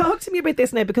 But talk to me about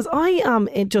this now, because I am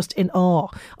just in awe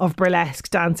of burlesque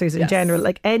dancers in general.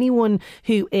 Like anyone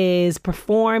who is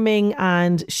performing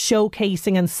and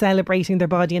showcasing and celebrating their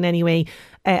body in any way,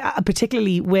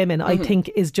 particularly women, I think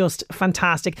is just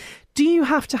fantastic. Do you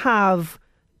have to have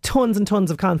tons and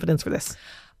tons of confidence for this?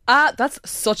 That's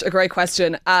such a great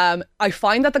question. I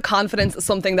find that the confidence is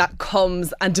something that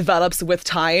comes and develops with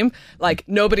time. Like,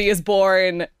 nobody is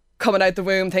born coming out the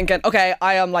womb thinking, okay,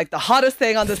 I am like the hottest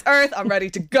thing on this earth. I'm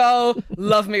ready to go.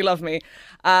 Love me, love me.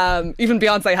 Even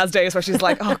Beyonce has days where she's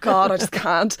like, oh God, I just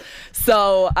can't.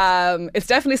 So it's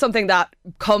definitely something that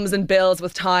comes and builds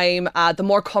with time. The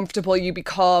more comfortable you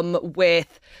become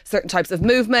with certain types of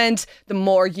movement, the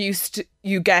more used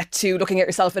you get to looking at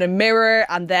yourself in a mirror,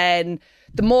 and then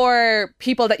the more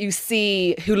people that you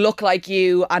see who look like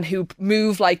you and who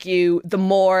move like you, the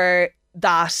more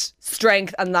that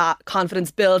strength and that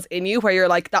confidence builds in you, where you're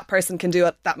like, that person can do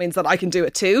it, that means that I can do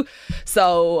it too.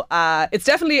 So it's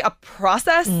definitely a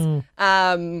process,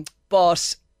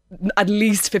 but at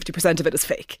least 50% of it is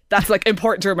fake. That's like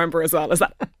important to remember as well, is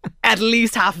that at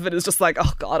least half of it is just like,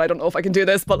 oh God, I don't know if I can do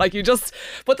this, but like, you just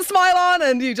put the smile on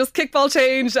and you just kickball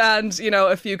change, and you know,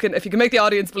 if you can make the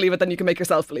audience believe it, then you can make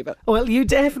yourself believe it. Well, you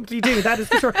definitely do, that is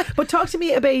for sure. But talk to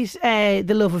me about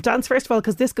the love of dance first of all,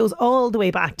 because this goes all the way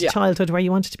back to childhood, where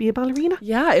you wanted to be a ballerina.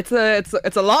 Yeah, it's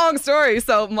a long story.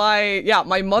 So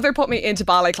my mother put me into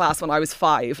ballet class when I was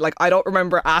 5. Like, I don't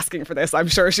remember asking for this. I'm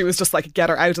sure she was just like, get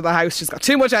her out of the house, she's got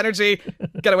too much energy,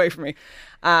 get away from me.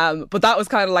 But that was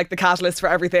kind of like the catalyst for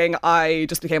everything. I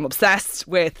just became obsessed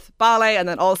with ballet and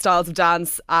then all styles of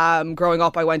dance. Growing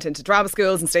up, I went into drama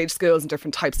schools and stage schools and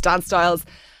different types of dance styles.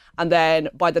 And then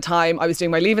by the time I was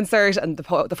doing my Leaving Cert, and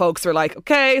the folks were like,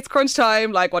 okay, it's crunch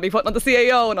time, like, what are you putting on the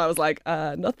CAO? And I was like,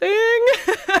 nothing.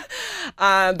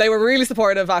 And they were really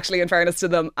supportive, actually, in fairness to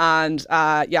them. And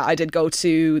I did go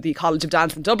to the College of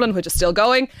Dance in Dublin, which is still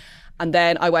going. And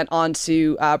then I went on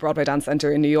to Broadway Dance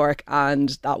Centre in New York, and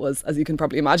that was, as you can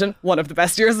probably imagine, one of the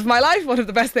best years of my life, one of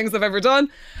the best things I've ever done.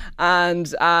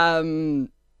 And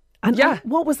And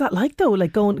what was that like though?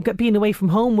 Like being away from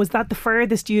home, was that the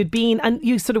furthest you had been? And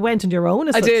you sort of went on your own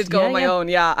as I such? did go on my own,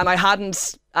 yeah. And I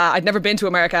hadn't, I'd never been to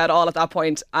America at all at that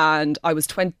point. And I was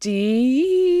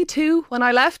 22 when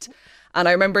I left. And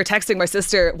I remember texting my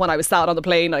sister when I was sat on the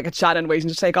plane, like at Shannon waiting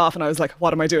to take off. And I was like,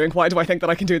 what am I doing? Why do I think that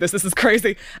I can do this? This is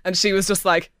crazy. And she was just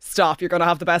like, stop, you're going to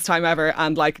have the best time ever.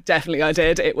 And like, definitely I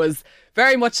did. It was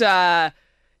very much a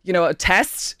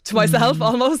test to myself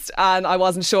almost. And I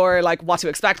wasn't sure like what to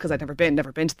expect because I'd never been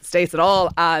to the States at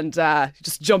all. And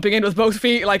just jumping in with both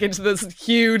feet like into this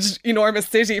huge, enormous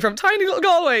city from tiny little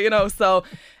Galway, So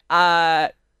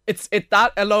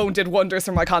that alone did wonders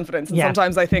for my confidence. And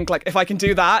sometimes I think like if I can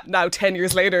do that now 10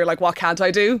 years later, like what can't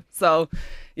I do? So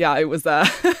yeah, it was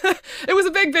it was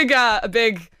a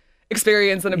big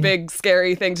experience and a big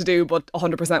scary thing to do, but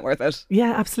 100% worth it.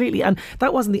 Yeah, absolutely. And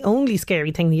that wasn't the only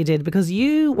scary thing that you did, because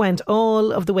you went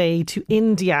all of the way to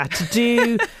India to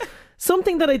do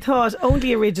something that I thought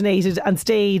only originated and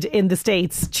stayed in the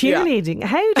States, cheerleading.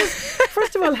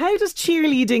 First of all, how does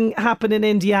cheerleading happen in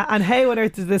India, and how on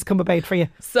earth did this come about for you?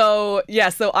 So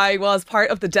I was part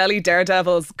of the Delhi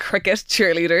Daredevils cricket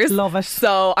cheerleaders. Love it.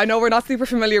 So I know we're not super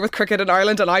familiar with cricket in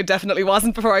Ireland, and I definitely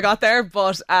wasn't before I got there,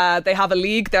 but they have a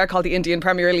league there called the Indian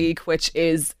Premier League, which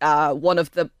is one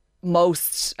of the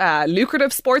most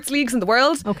lucrative sports leagues in the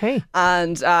world. Okay.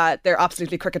 And they're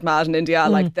absolutely cricket mad in India.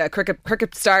 Like the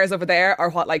cricket stars over there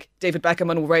are what like David Beckham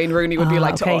and Wayne Rooney would be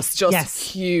like to us, just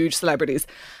huge celebrities.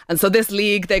 And so this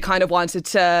league, they kind of wanted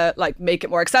to like make it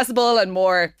more accessible and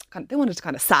more, they wanted to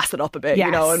kind of sass it up a bit,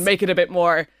 and make it a bit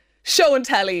more show and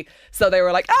telly. So they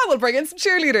were like, we'll bring in some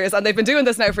cheerleaders. And they've been doing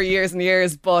this now for years and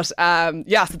years. But so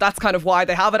that's kind of why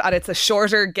they have it. And it's a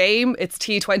shorter game. It's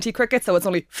T20 cricket. So it's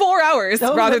only 4 hours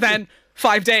rather than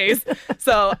 5 days.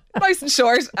 So nice and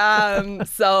short.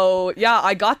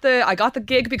 I got the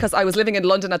gig because I was living in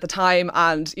London at the time.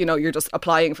 And, you're just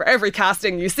applying for every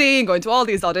casting you see and going to all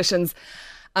these auditions.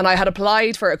 And I had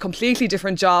applied for a completely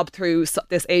different job through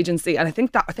this agency. And I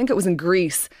think it was in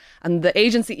Greece. And the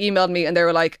agency emailed me and they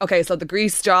were like, okay, so the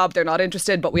Greece job, they're not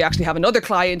interested, but we actually have another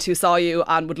client who saw you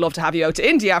and would love to have you out to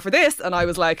India for this. And I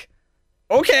was like,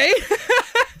 okay.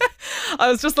 I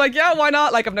was just like, yeah, why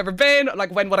not? Like, I've never been.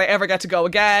 Like, when would I ever get to go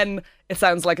again? It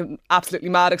sounds like an absolutely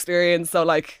mad experience. So,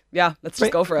 like, yeah, let's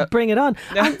just go for it. Bring it on.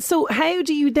 Yeah. And so how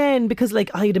do you then, because like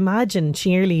I'd imagine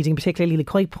cheerleading particularly like,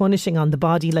 quite punishing on the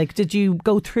body. Like, did you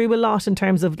go through a lot in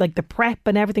terms of like the prep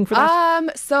and everything for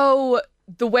that? So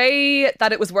the way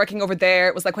that it was working over there,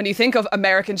 it was like when you think of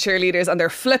American cheerleaders and they're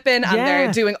flipping and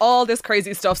they're doing all this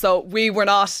crazy stuff. So we were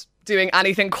not doing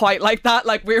anything quite like that.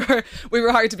 Like we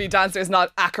were hired to be dancers,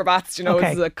 not acrobats,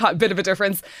 It's a bit of a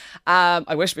difference.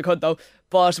 I wish we could though.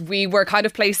 But we were kind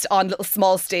of placed on little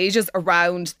small stages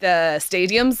around the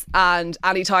stadiums, and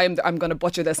anytime, I'm going to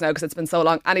butcher this now because it's been so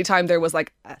long, anytime there was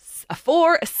like a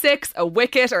 4, a 6, a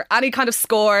wicket or any kind of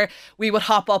score, we would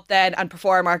hop up then and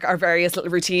perform our various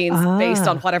little routines based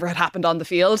on whatever had happened on the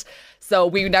field. So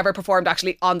we never performed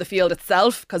actually on the field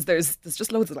itself because there's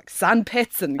just loads of like sand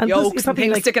pits and yolks and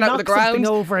things like sticking out of the ground.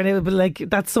 Over and it would be like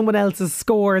that's someone else's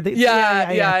score.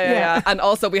 Yeah. And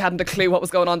also we hadn't a clue what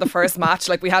was going on the first match.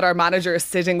 Like we had our manager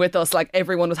sitting with us, like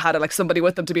everyone had like somebody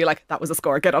with them to be like, that was a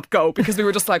score, get up, go, because we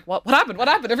were just like, what happened?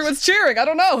 Everyone's cheering, I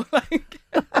don't know.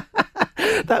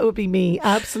 That would be me,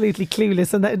 absolutely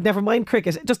clueless, and never mind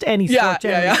cricket, just any sport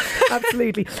generally.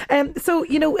 Absolutely. So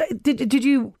did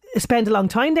you spend a long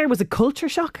time there? Was it culture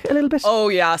shock a little bit? Oh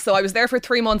yeah, so I was there for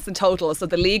 3 months in total. So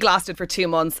the league lasted for 2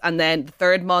 months, and then the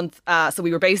third month, so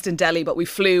we were based in Delhi, but we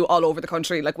flew all over the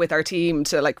country like with our team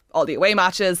to like all the away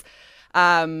matches.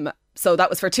 So that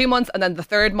was for 2 months. And then the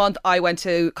third month I went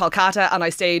to Kolkata and I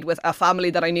stayed with a family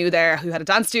that I knew there who had a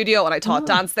dance studio, and I taught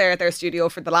dance there at their studio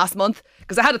for the last month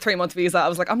because I had a 3-month visa. I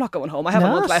was like, I'm not going home. I have a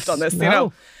month left on this,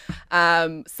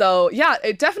 So yeah,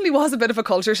 it definitely was a bit of a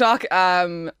culture shock.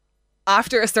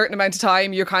 After a certain amount of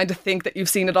time, you kind of think that you've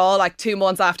seen it all. Like 2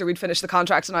 months after we'd finished the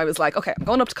contract, and I was like, okay, I'm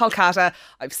going up to Kolkata.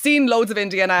 I've seen loads of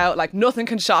India now. Like nothing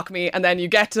can shock me. And then you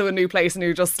get to a new place and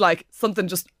you're just like, something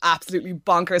just absolutely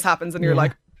bonkers happens, and you're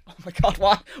like, oh my God,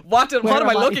 what am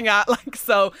I looking at? Like,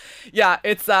 so yeah,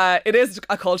 it is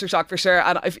a culture shock for sure.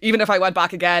 And even if I went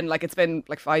back again, like it's been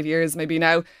like 5 years maybe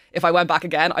now, if I went back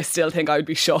again, I still think I would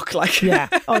be shook. Like, yeah.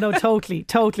 Oh no, totally.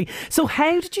 So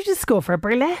how did you discover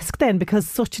burlesque then? Because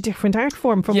such a different art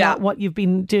form from what you've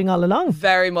been doing all along.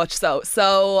 Very much so.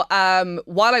 So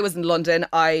while I was in London,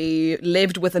 I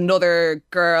lived with another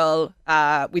girl.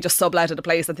 We just subletted a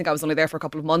place. I think I was only there for a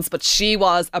couple of months, but she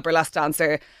was a burlesque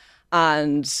dancer.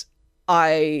 And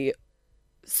I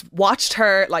watched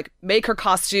her like make her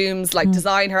costumes, like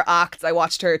design her acts. I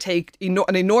watched her take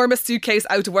an enormous suitcase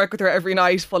out to work with her every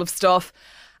night full of stuff.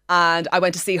 And I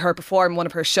went to see her perform one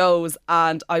of her shows,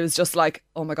 and I was just like,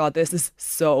 oh my God, this is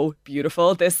so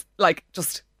beautiful. This like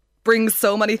just brings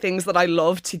so many things that I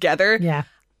love together. Yeah.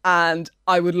 And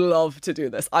I would love to do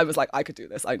this. I was like, I could do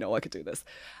this. I know I could do this.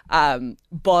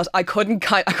 But I couldn't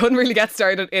really get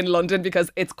started in London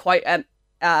because it's quite an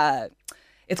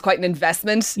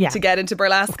investment to get into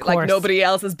burlesque. Like nobody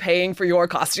else is paying for your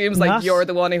costumes. Like you're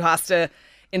the one who has to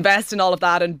invest in all of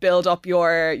that and build up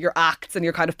your acts and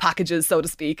your kind of packages, so to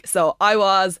speak. So I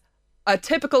was a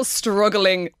typical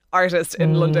struggling artist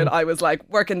in London. I was like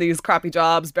working these crappy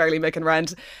jobs, barely making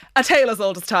rent, a tale as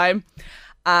old as time.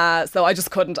 So I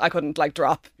couldn't like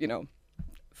drop,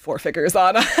 4 figures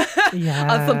on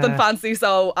on something fancy.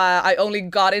 So I only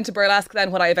got into burlesque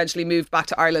then when I eventually moved back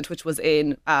to Ireland, which was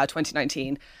in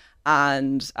 2019.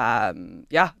 And an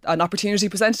opportunity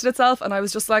presented itself, and I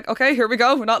was just like, okay, here we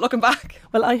go, we're not looking back.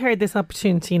 Well, I heard this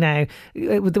opportunity now.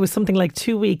 There was something like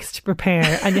 2 weeks to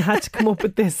prepare, and you had to come up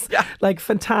with this like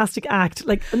fantastic act.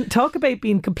 Like, talk about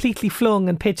being completely flung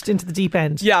and pitched into the deep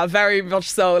end. Yeah, very much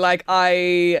so. Like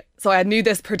I knew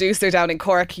this producer down in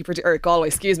Cork,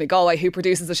 Galway, who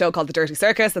produces a show called The Dirty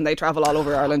Circus, and they travel all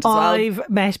over Ireland as well. I've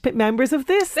met members of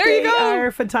this. There you go. They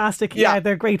are fantastic. Yeah,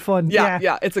 they're great fun.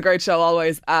 Yeah, it's a great show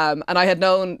always. And I had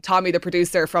known Tommy, the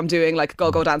producer, from doing like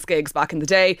go-go dance gigs back in the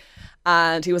day.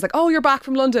 And he was like, oh, you're back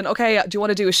from London. Okay, do you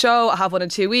want to do a show? I have one in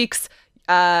 2 weeks.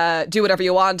 Do whatever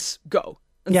you want. Go.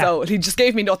 And so he just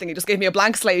gave me nothing. He just gave me a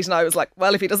blank slate, and I was like,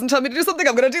 well, if he doesn't tell me to do something,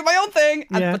 I'm going to do my own thing.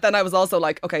 But then I was also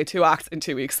like, okay, 2 acts in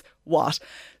 2 weeks. What?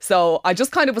 So I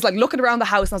just kind of was like looking around the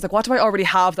house, and I was like, what do I already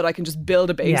have that I can just build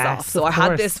a base off? So I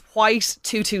had this white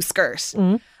tutu skirt.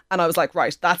 And I was like,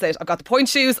 right, that's it. I've got the point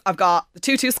shoes. I've got the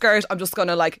tutu skirt. I'm just going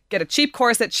to like get a cheap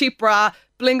corset, cheap bra,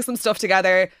 bling some stuff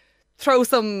together, throw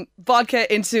some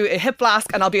vodka into a hip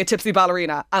flask, and I'll be a tipsy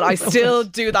ballerina. And I still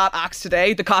do that act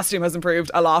today. The costume has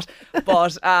improved a lot,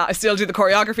 but I still do the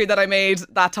choreography that I made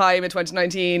that time in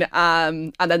 2019.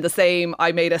 And then the same,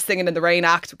 I made a Singing in the Rain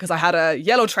act because I had a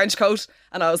yellow trench coat,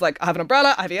 and I was like, I have an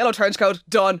umbrella, I have a yellow trench coat,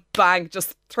 done, bang,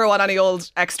 just throw on any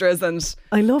old extras and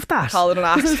I love that. Call it an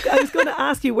act. I was going to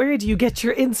ask you, where do you get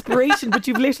your inspiration? But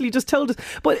you've literally just told us.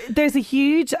 But there's a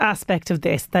huge aspect of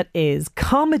this that is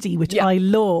comedy, which I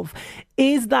love.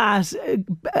 Is that,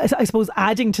 I suppose,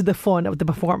 adding to the fun of the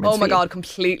performance? Oh my God,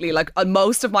 completely. Like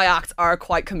most of my acts are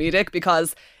quite comedic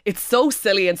because it's so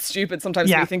silly and stupid sometimes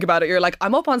when you think about it. You're like,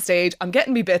 I'm up on stage, I'm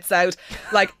getting me bits out.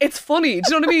 Like, it's funny.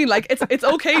 Do you know what I mean? Like, it's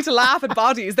okay to laugh at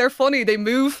bodies. They're funny. They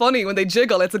move funny when they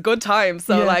jiggle. It's a good time.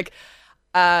 So like,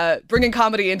 bringing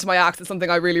comedy into my acts is something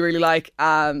I really, really like.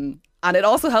 And it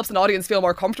also helps an audience feel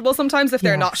more comfortable sometimes if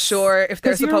they're not sure if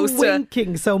they're supposed to. You're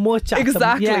winking so much at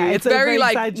exactly. them. It's very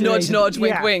like nudge, nudge,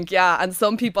 wink, wink. Yeah. And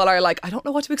some people are like, I don't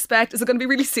know what to expect. Is it going to be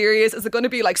really serious? Is it going to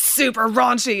be like super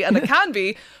raunchy? And it can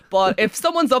be. But if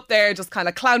someone's up there just kind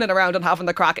of clowning around and having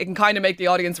the crack, it can kind of make the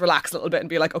audience relax a little bit and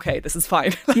be like, okay, this is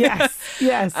fine. Yes.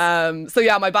 So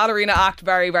yeah, my ballerina act,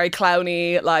 very, very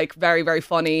clowny, like very, very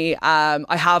funny.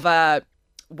 I have a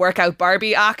workout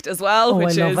Barbie act as well,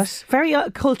 which I love it. Very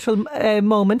cultural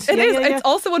moment. It is. It's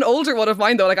also an older one of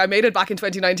mine though. Like I made it back in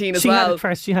 2019 as well.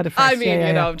 She had it first. I mean,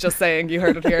 you know, I'm just saying, you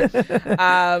heard it here.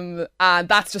 And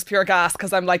that's just pure gas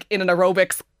because I'm like in an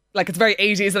aerobics. Like it's very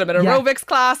 80s and I'm in an aerobics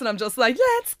class and I'm just like,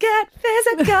 let's get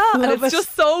physical. And it's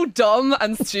just so dumb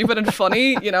and stupid and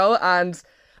funny, you know, and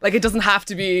like it doesn't have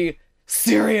to be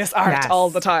serious art all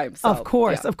the time. So, of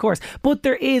course. But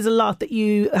there is a lot that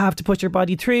you have to put your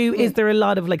body through. Is there a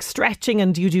lot of like stretching,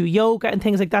 and do you do yoga and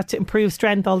things like that to improve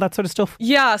strength, all that sort of stuff?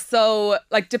 Yeah, so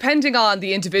like depending on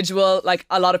the individual, like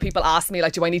a lot of people ask me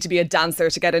like, do I need to be a dancer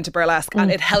to get into burlesque? And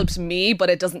it helps me, but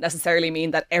it doesn't necessarily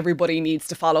mean that everybody needs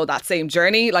to follow that same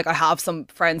journey. Like I have some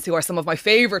friends who are some of my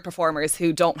favourite performers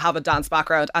who don't have a dance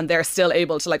background and they're still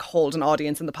able to like hold an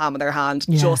audience in the palm of their hand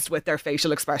just with their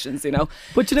facial expressions, you know.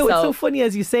 But you know, it's so funny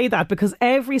as you say that, because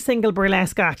every single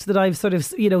burlesque act that I've sort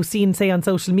of, you know, seen, say on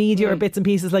social media or bits and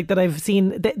pieces like that I've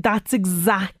seen, that's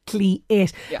exactly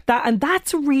it. And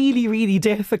that's really, really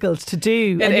difficult to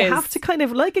do. And you have to kind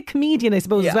of, like a comedian, I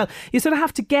suppose, as well, you sort of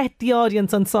have to get the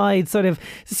audience on side sort of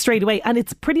straight away, and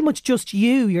it's pretty much just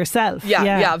you yourself.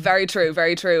 Yeah, very true,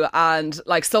 very true. And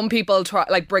like some people try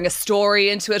like bring a story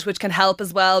into it, which can help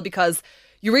as well, because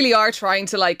you really are trying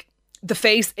to like the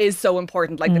face is so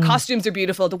important. Like the costumes are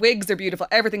beautiful, the wigs are beautiful,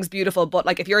 everything's beautiful. But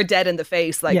like if you're dead in the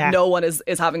face, like no one is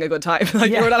having a good time. Like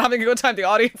you're not having a good time. The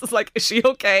audience is like, is she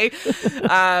okay?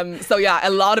 So yeah, a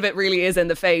lot of it really is in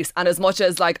the face. And as much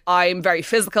as like I'm very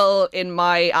physical in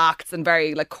my acts and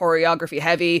very like choreography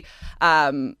heavy,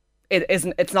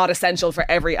 it's not essential for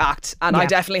every act. And I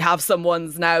definitely have some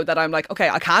ones now that I'm like, okay,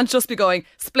 I can't just be going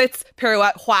splits,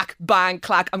 pirouette, whack, bang,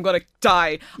 clack, I'm going to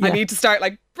die. I need to start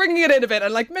like bringing it in a bit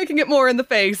and like making it more in the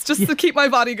face just to keep my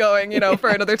body going, you know, for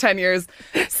another 10 years.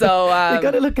 So you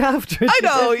got to look after it. I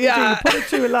know, You put it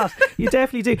through a lot. You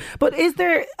definitely do. But is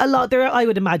there a lot there? I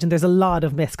would imagine there's a lot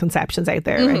of misconceptions out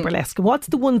there around burlesque. What's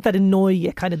the ones that annoy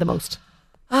you kind of the most?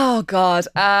 Oh God.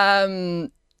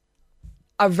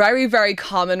 A very, very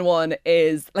common one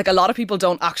is like a lot of people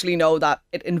don't actually know that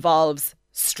it involves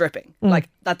stripping. Like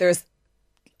that there's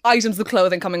items of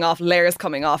clothing coming off, layers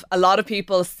coming off. A lot of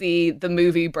people see the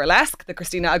movie Burlesque, the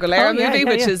Christina Aguilera movie,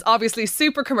 which is obviously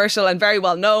super commercial and very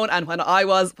well known. And when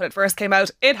it first came out,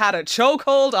 it had a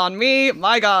chokehold on me.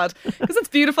 My God. Because it's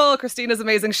beautiful. Christina's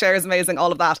amazing. Cher's amazing.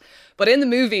 All of that. But in the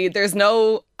movie, there's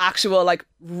no actual like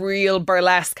real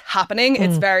burlesque happening.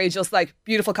 It's very just like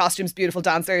beautiful costumes, beautiful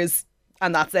dancers,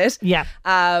 and that's it. Yeah.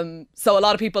 So a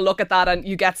lot of people look at that and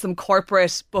you get some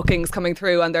corporate bookings coming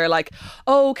through and they're like,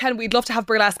 oh, we'd love to have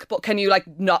burlesque, but can you like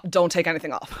don't take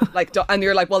anything off? Like, and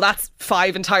you're like, well, that's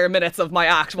 5 entire minutes of my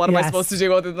act. What am I supposed to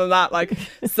do other than that? Like,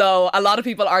 so a lot of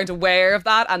people aren't aware of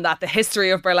that, and that the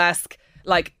history of burlesque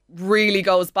like really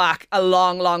goes back a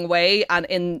long, long way. And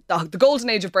in the golden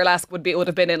age of burlesque it would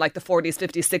have been in like the 40s,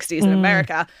 50s, 60s in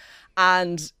America.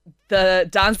 And the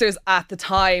dancers at the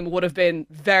time would have been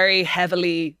very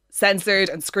heavily censored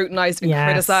and scrutinised and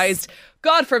criticised.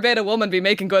 God forbid a woman be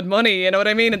making good money, you know what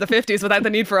I mean, in the 50s without the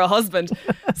need for a husband.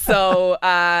 So,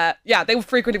 they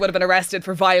frequently would have been arrested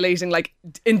for violating like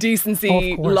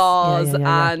indecency laws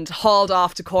and hauled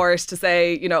off to court to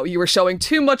say, you know, you were showing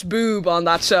too much boob on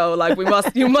that show. Like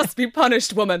you must be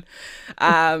punished, woman.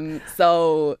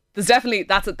 So there's definitely,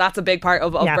 that's a big part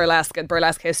of burlesque and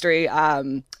burlesque history.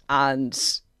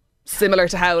 And similar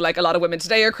to how like a lot of women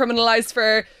today are criminalised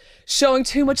for showing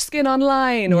too much skin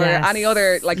online or any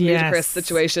other like ludicrous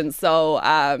situation. So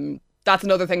that's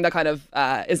another thing that kind of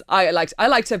is I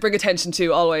like to bring attention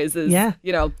to always is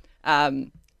you know,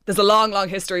 there's a long, long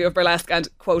history of burlesque and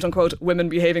quote unquote women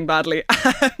behaving badly.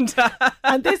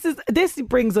 And this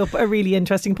brings up a really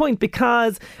interesting point,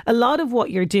 because a lot of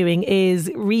what you're doing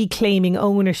is reclaiming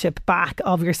ownership back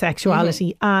of your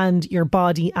sexuality and your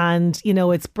body, and you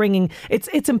know, it's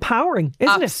empowering,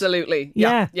 isn't it? Absolutely.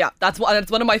 Yeah. That's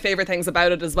one of my favourite things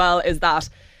about it as well, is that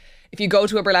if you go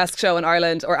to a burlesque show in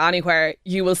Ireland or anywhere,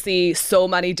 you will see so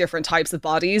many different types of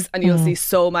bodies and you'll see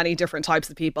so many different types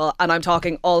of people. And I'm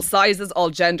talking all sizes, all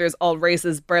genders, all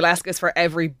races. Burlesque is for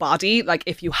every body. Like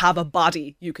if you have a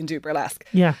body, you can do burlesque.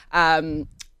 Yeah.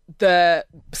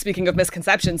 Speaking of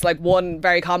misconceptions, like one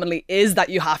very commonly is that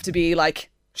you have to be like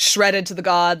shredded to the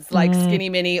gods, like skinny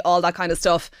mini, all that kind of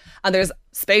stuff. And there's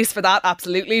space for that,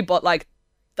 absolutely. But like,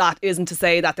 that isn't to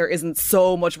say that there isn't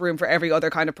so much room for every other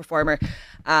kind of performer.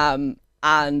 And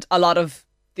a lot of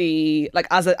the, like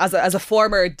as a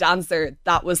former dancer,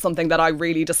 that was something that I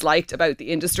really disliked about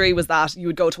the industry, was that you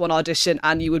would go to an audition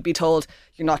and you would be told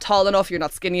you're not tall enough, you're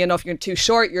not skinny enough, you're too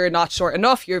short, you're not short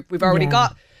enough, we've already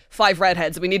got 5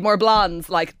 redheads, we need more blondes.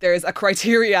 Like there's a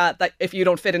criteria that if you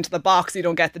don't fit into the box, you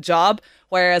don't get the job.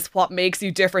 Whereas what makes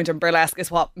you different in burlesque is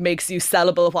what makes you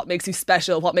sellable, what makes you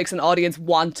special, what makes an audience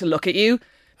want to look at you.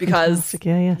 Because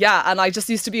and I just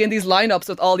used to be in these lineups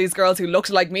with all these girls who looked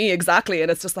like me exactly,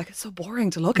 and it's just like, it's so boring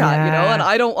to look at, you know, and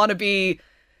I don't want to be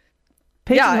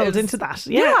pigeonholed into that.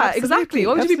 Exactly.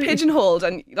 Why would you be pigeonholed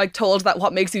and like told that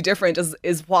what makes you different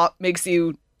is what makes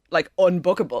you like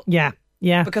unbookable? Yeah.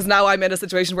 Because now I'm in a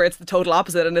situation where it's the total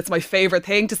opposite, and it's my favourite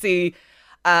thing to see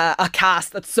a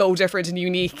cast that's so different and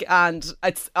unique, and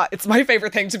it's my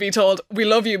favourite thing to be told we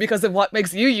love you because of what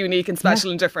makes you unique and special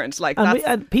and different. Like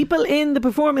and people in the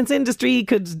performance industry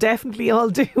could definitely all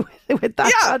do with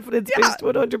that confidence boost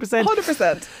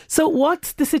 100%. So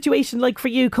what's the situation like for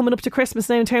you coming up to Christmas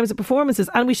now in terms of performances?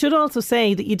 And we should also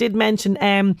say that you did mention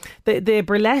the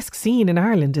burlesque scene in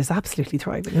Ireland is absolutely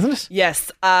thriving, isn't it?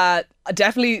 Yes,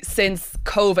 definitely since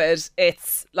COVID.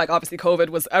 It's like, obviously COVID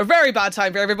was a very bad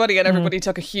time for everybody, and everybody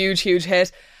took a huge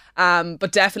hit.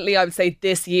 But definitely I would say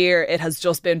this year it has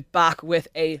just been back with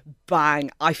a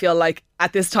bang. I feel like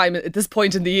at this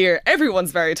point in the year,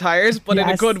 everyone's very tired, but in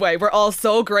a good way. We're all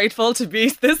so grateful to be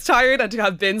this tired and to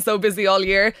have been so busy all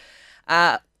year.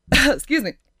 Excuse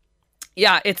me.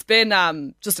 Yeah, it's been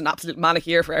just an absolute manic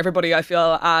year for everybody, I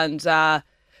feel. And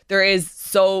there is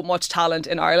so much talent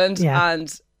in Ireland.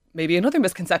 And maybe another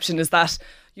misconception is that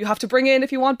you have to bring in,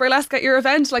 if you want burlesque at your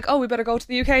event, like, oh, we better go to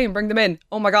the UK and bring them in.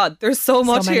 Oh my God, there's so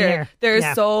much here. There's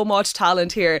so much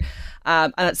talent here.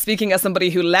 And speaking as somebody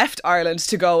who left Ireland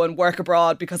to go and work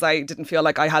abroad because I didn't feel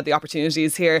like I had the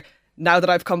opportunities here, now that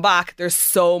I've come back, there's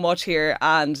so much here.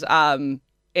 And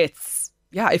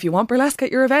if you want burlesque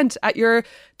at your event, at your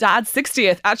dad's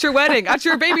 60th, at your wedding, at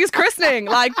your baby's christening,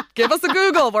 like, give us a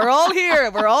Google. We're all here.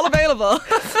 We're all available.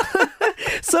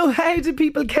 So how do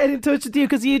people get in touch with you?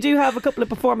 Because you do have a couple of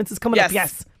performances coming up.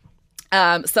 Yes.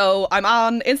 So I'm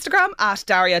on Instagram at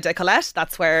Daria De Colette.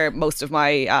 That's where most of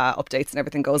my updates and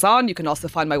everything goes on. You can also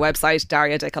find my website,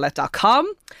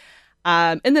 dariadecolette.com.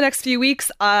 In the next few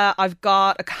weeks, I've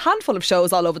got a handful of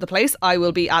shows all over the place. I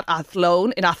will be at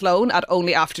Athlone at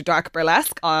Only After Dark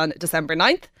Burlesque on December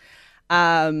 9th.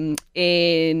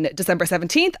 In December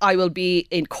 17th, I will be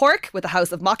in Cork with the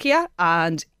House of Macchia.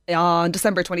 And on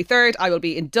December 23rd, I will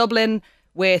be in Dublin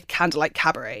with Candlelight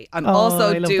Cabaret. I'm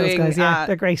also doing... those guys. Yeah,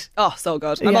 they're great. Oh, so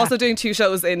good. I'm also doing 2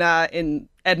 shows in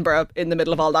Edinburgh in the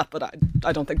middle of all that, but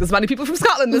I don't think there's many people from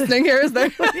Scotland listening here, is there?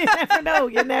 You never know.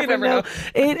 You never know.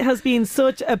 It has been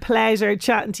such a pleasure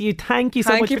chatting to you. Thank you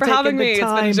so much for having me. It's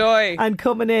been a joy. And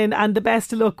coming in, and the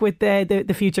best of luck with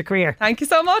the future career. Thank you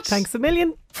so much. Thanks a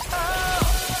million.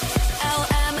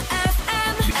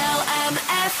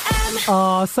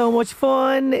 Oh, so much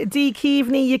fun. Dee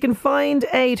Keaveney, you can find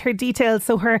out her details.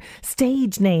 So her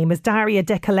stage name is Daria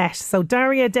De Colette. So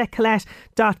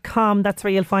dariadecolette.com. That's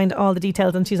where you'll find all the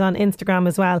details. And she's on Instagram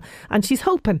as well. And she's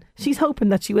hoping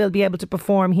that she will be able to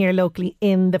perform here locally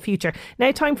in the future.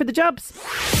 Now time for the jobs.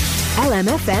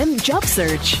 LMFM Job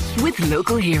Search with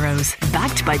Local Heroes.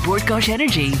 Backed by Bord Gáis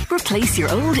Energy. Replace your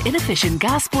old inefficient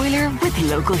gas boiler with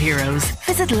Local Heroes.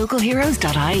 Visit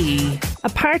localheroes.ie. A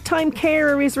part-time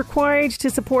carer is required to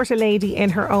support a lady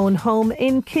in her own home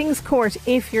in King's Court.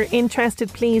 If you're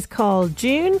interested, please call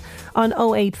June on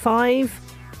 085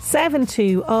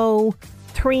 720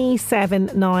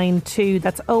 3792.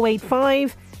 That's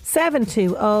 085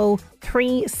 720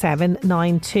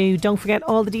 3792. Don't forget,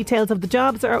 all the details of the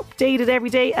jobs are updated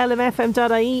every day.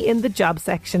 lmfm.ie in the job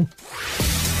section.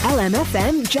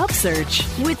 LMFM Job Search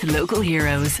with Local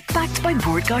Heroes. Backed by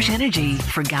Bord Gáis Energy.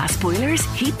 For gas boilers,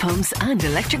 heat pumps and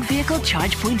electric vehicle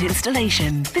charge point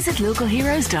installation. Visit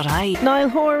localheroes.ie. Niall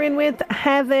Horan with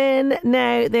Heaven.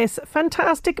 Now, this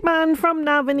fantastic man from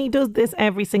Navan, he does this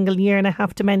every single year and I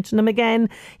have to mention him again.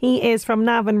 He is from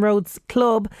Navan Roads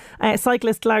Club.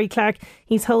 Cyclist Larry Clark.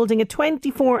 He's holding a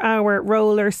 24-hour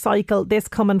roller cycle this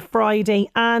coming Friday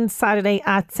and Saturday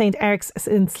at St Eric's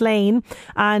in Slane.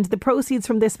 And the proceeds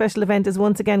from this special event is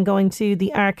once again going to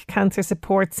the ARC Cancer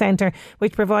Support Centre,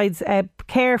 which provides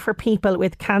care for people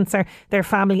with cancer, their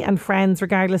family and friends,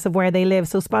 regardless of where they live.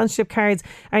 So sponsorship cards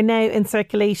are now in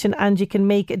circulation and you can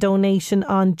make a donation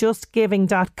on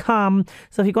justgiving.com.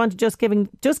 So if you go on to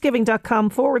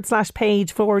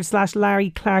justgiving.com/page/Larry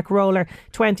Clark Roller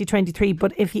 2023.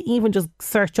 But if you even just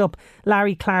search up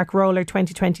Larry Clark Roller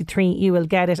 2023, you will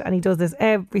get it. And he does this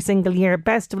every single year.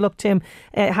 Best of luck to him,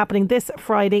 happening this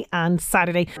Friday and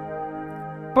Saturday.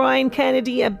 Brian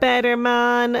Kennedy, A Better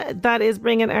Man. That is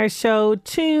bringing our show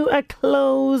to a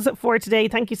close for today.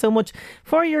 Thank you so much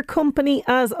for your company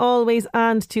as always,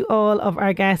 and to all of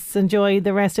our guests. Enjoy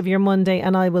the rest of your Monday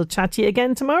and I will chat to you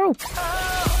again tomorrow.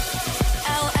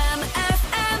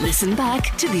 Listen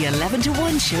back to the 11 to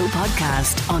 1 show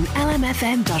podcast on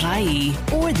lmfm.ie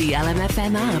or the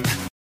LMFM app.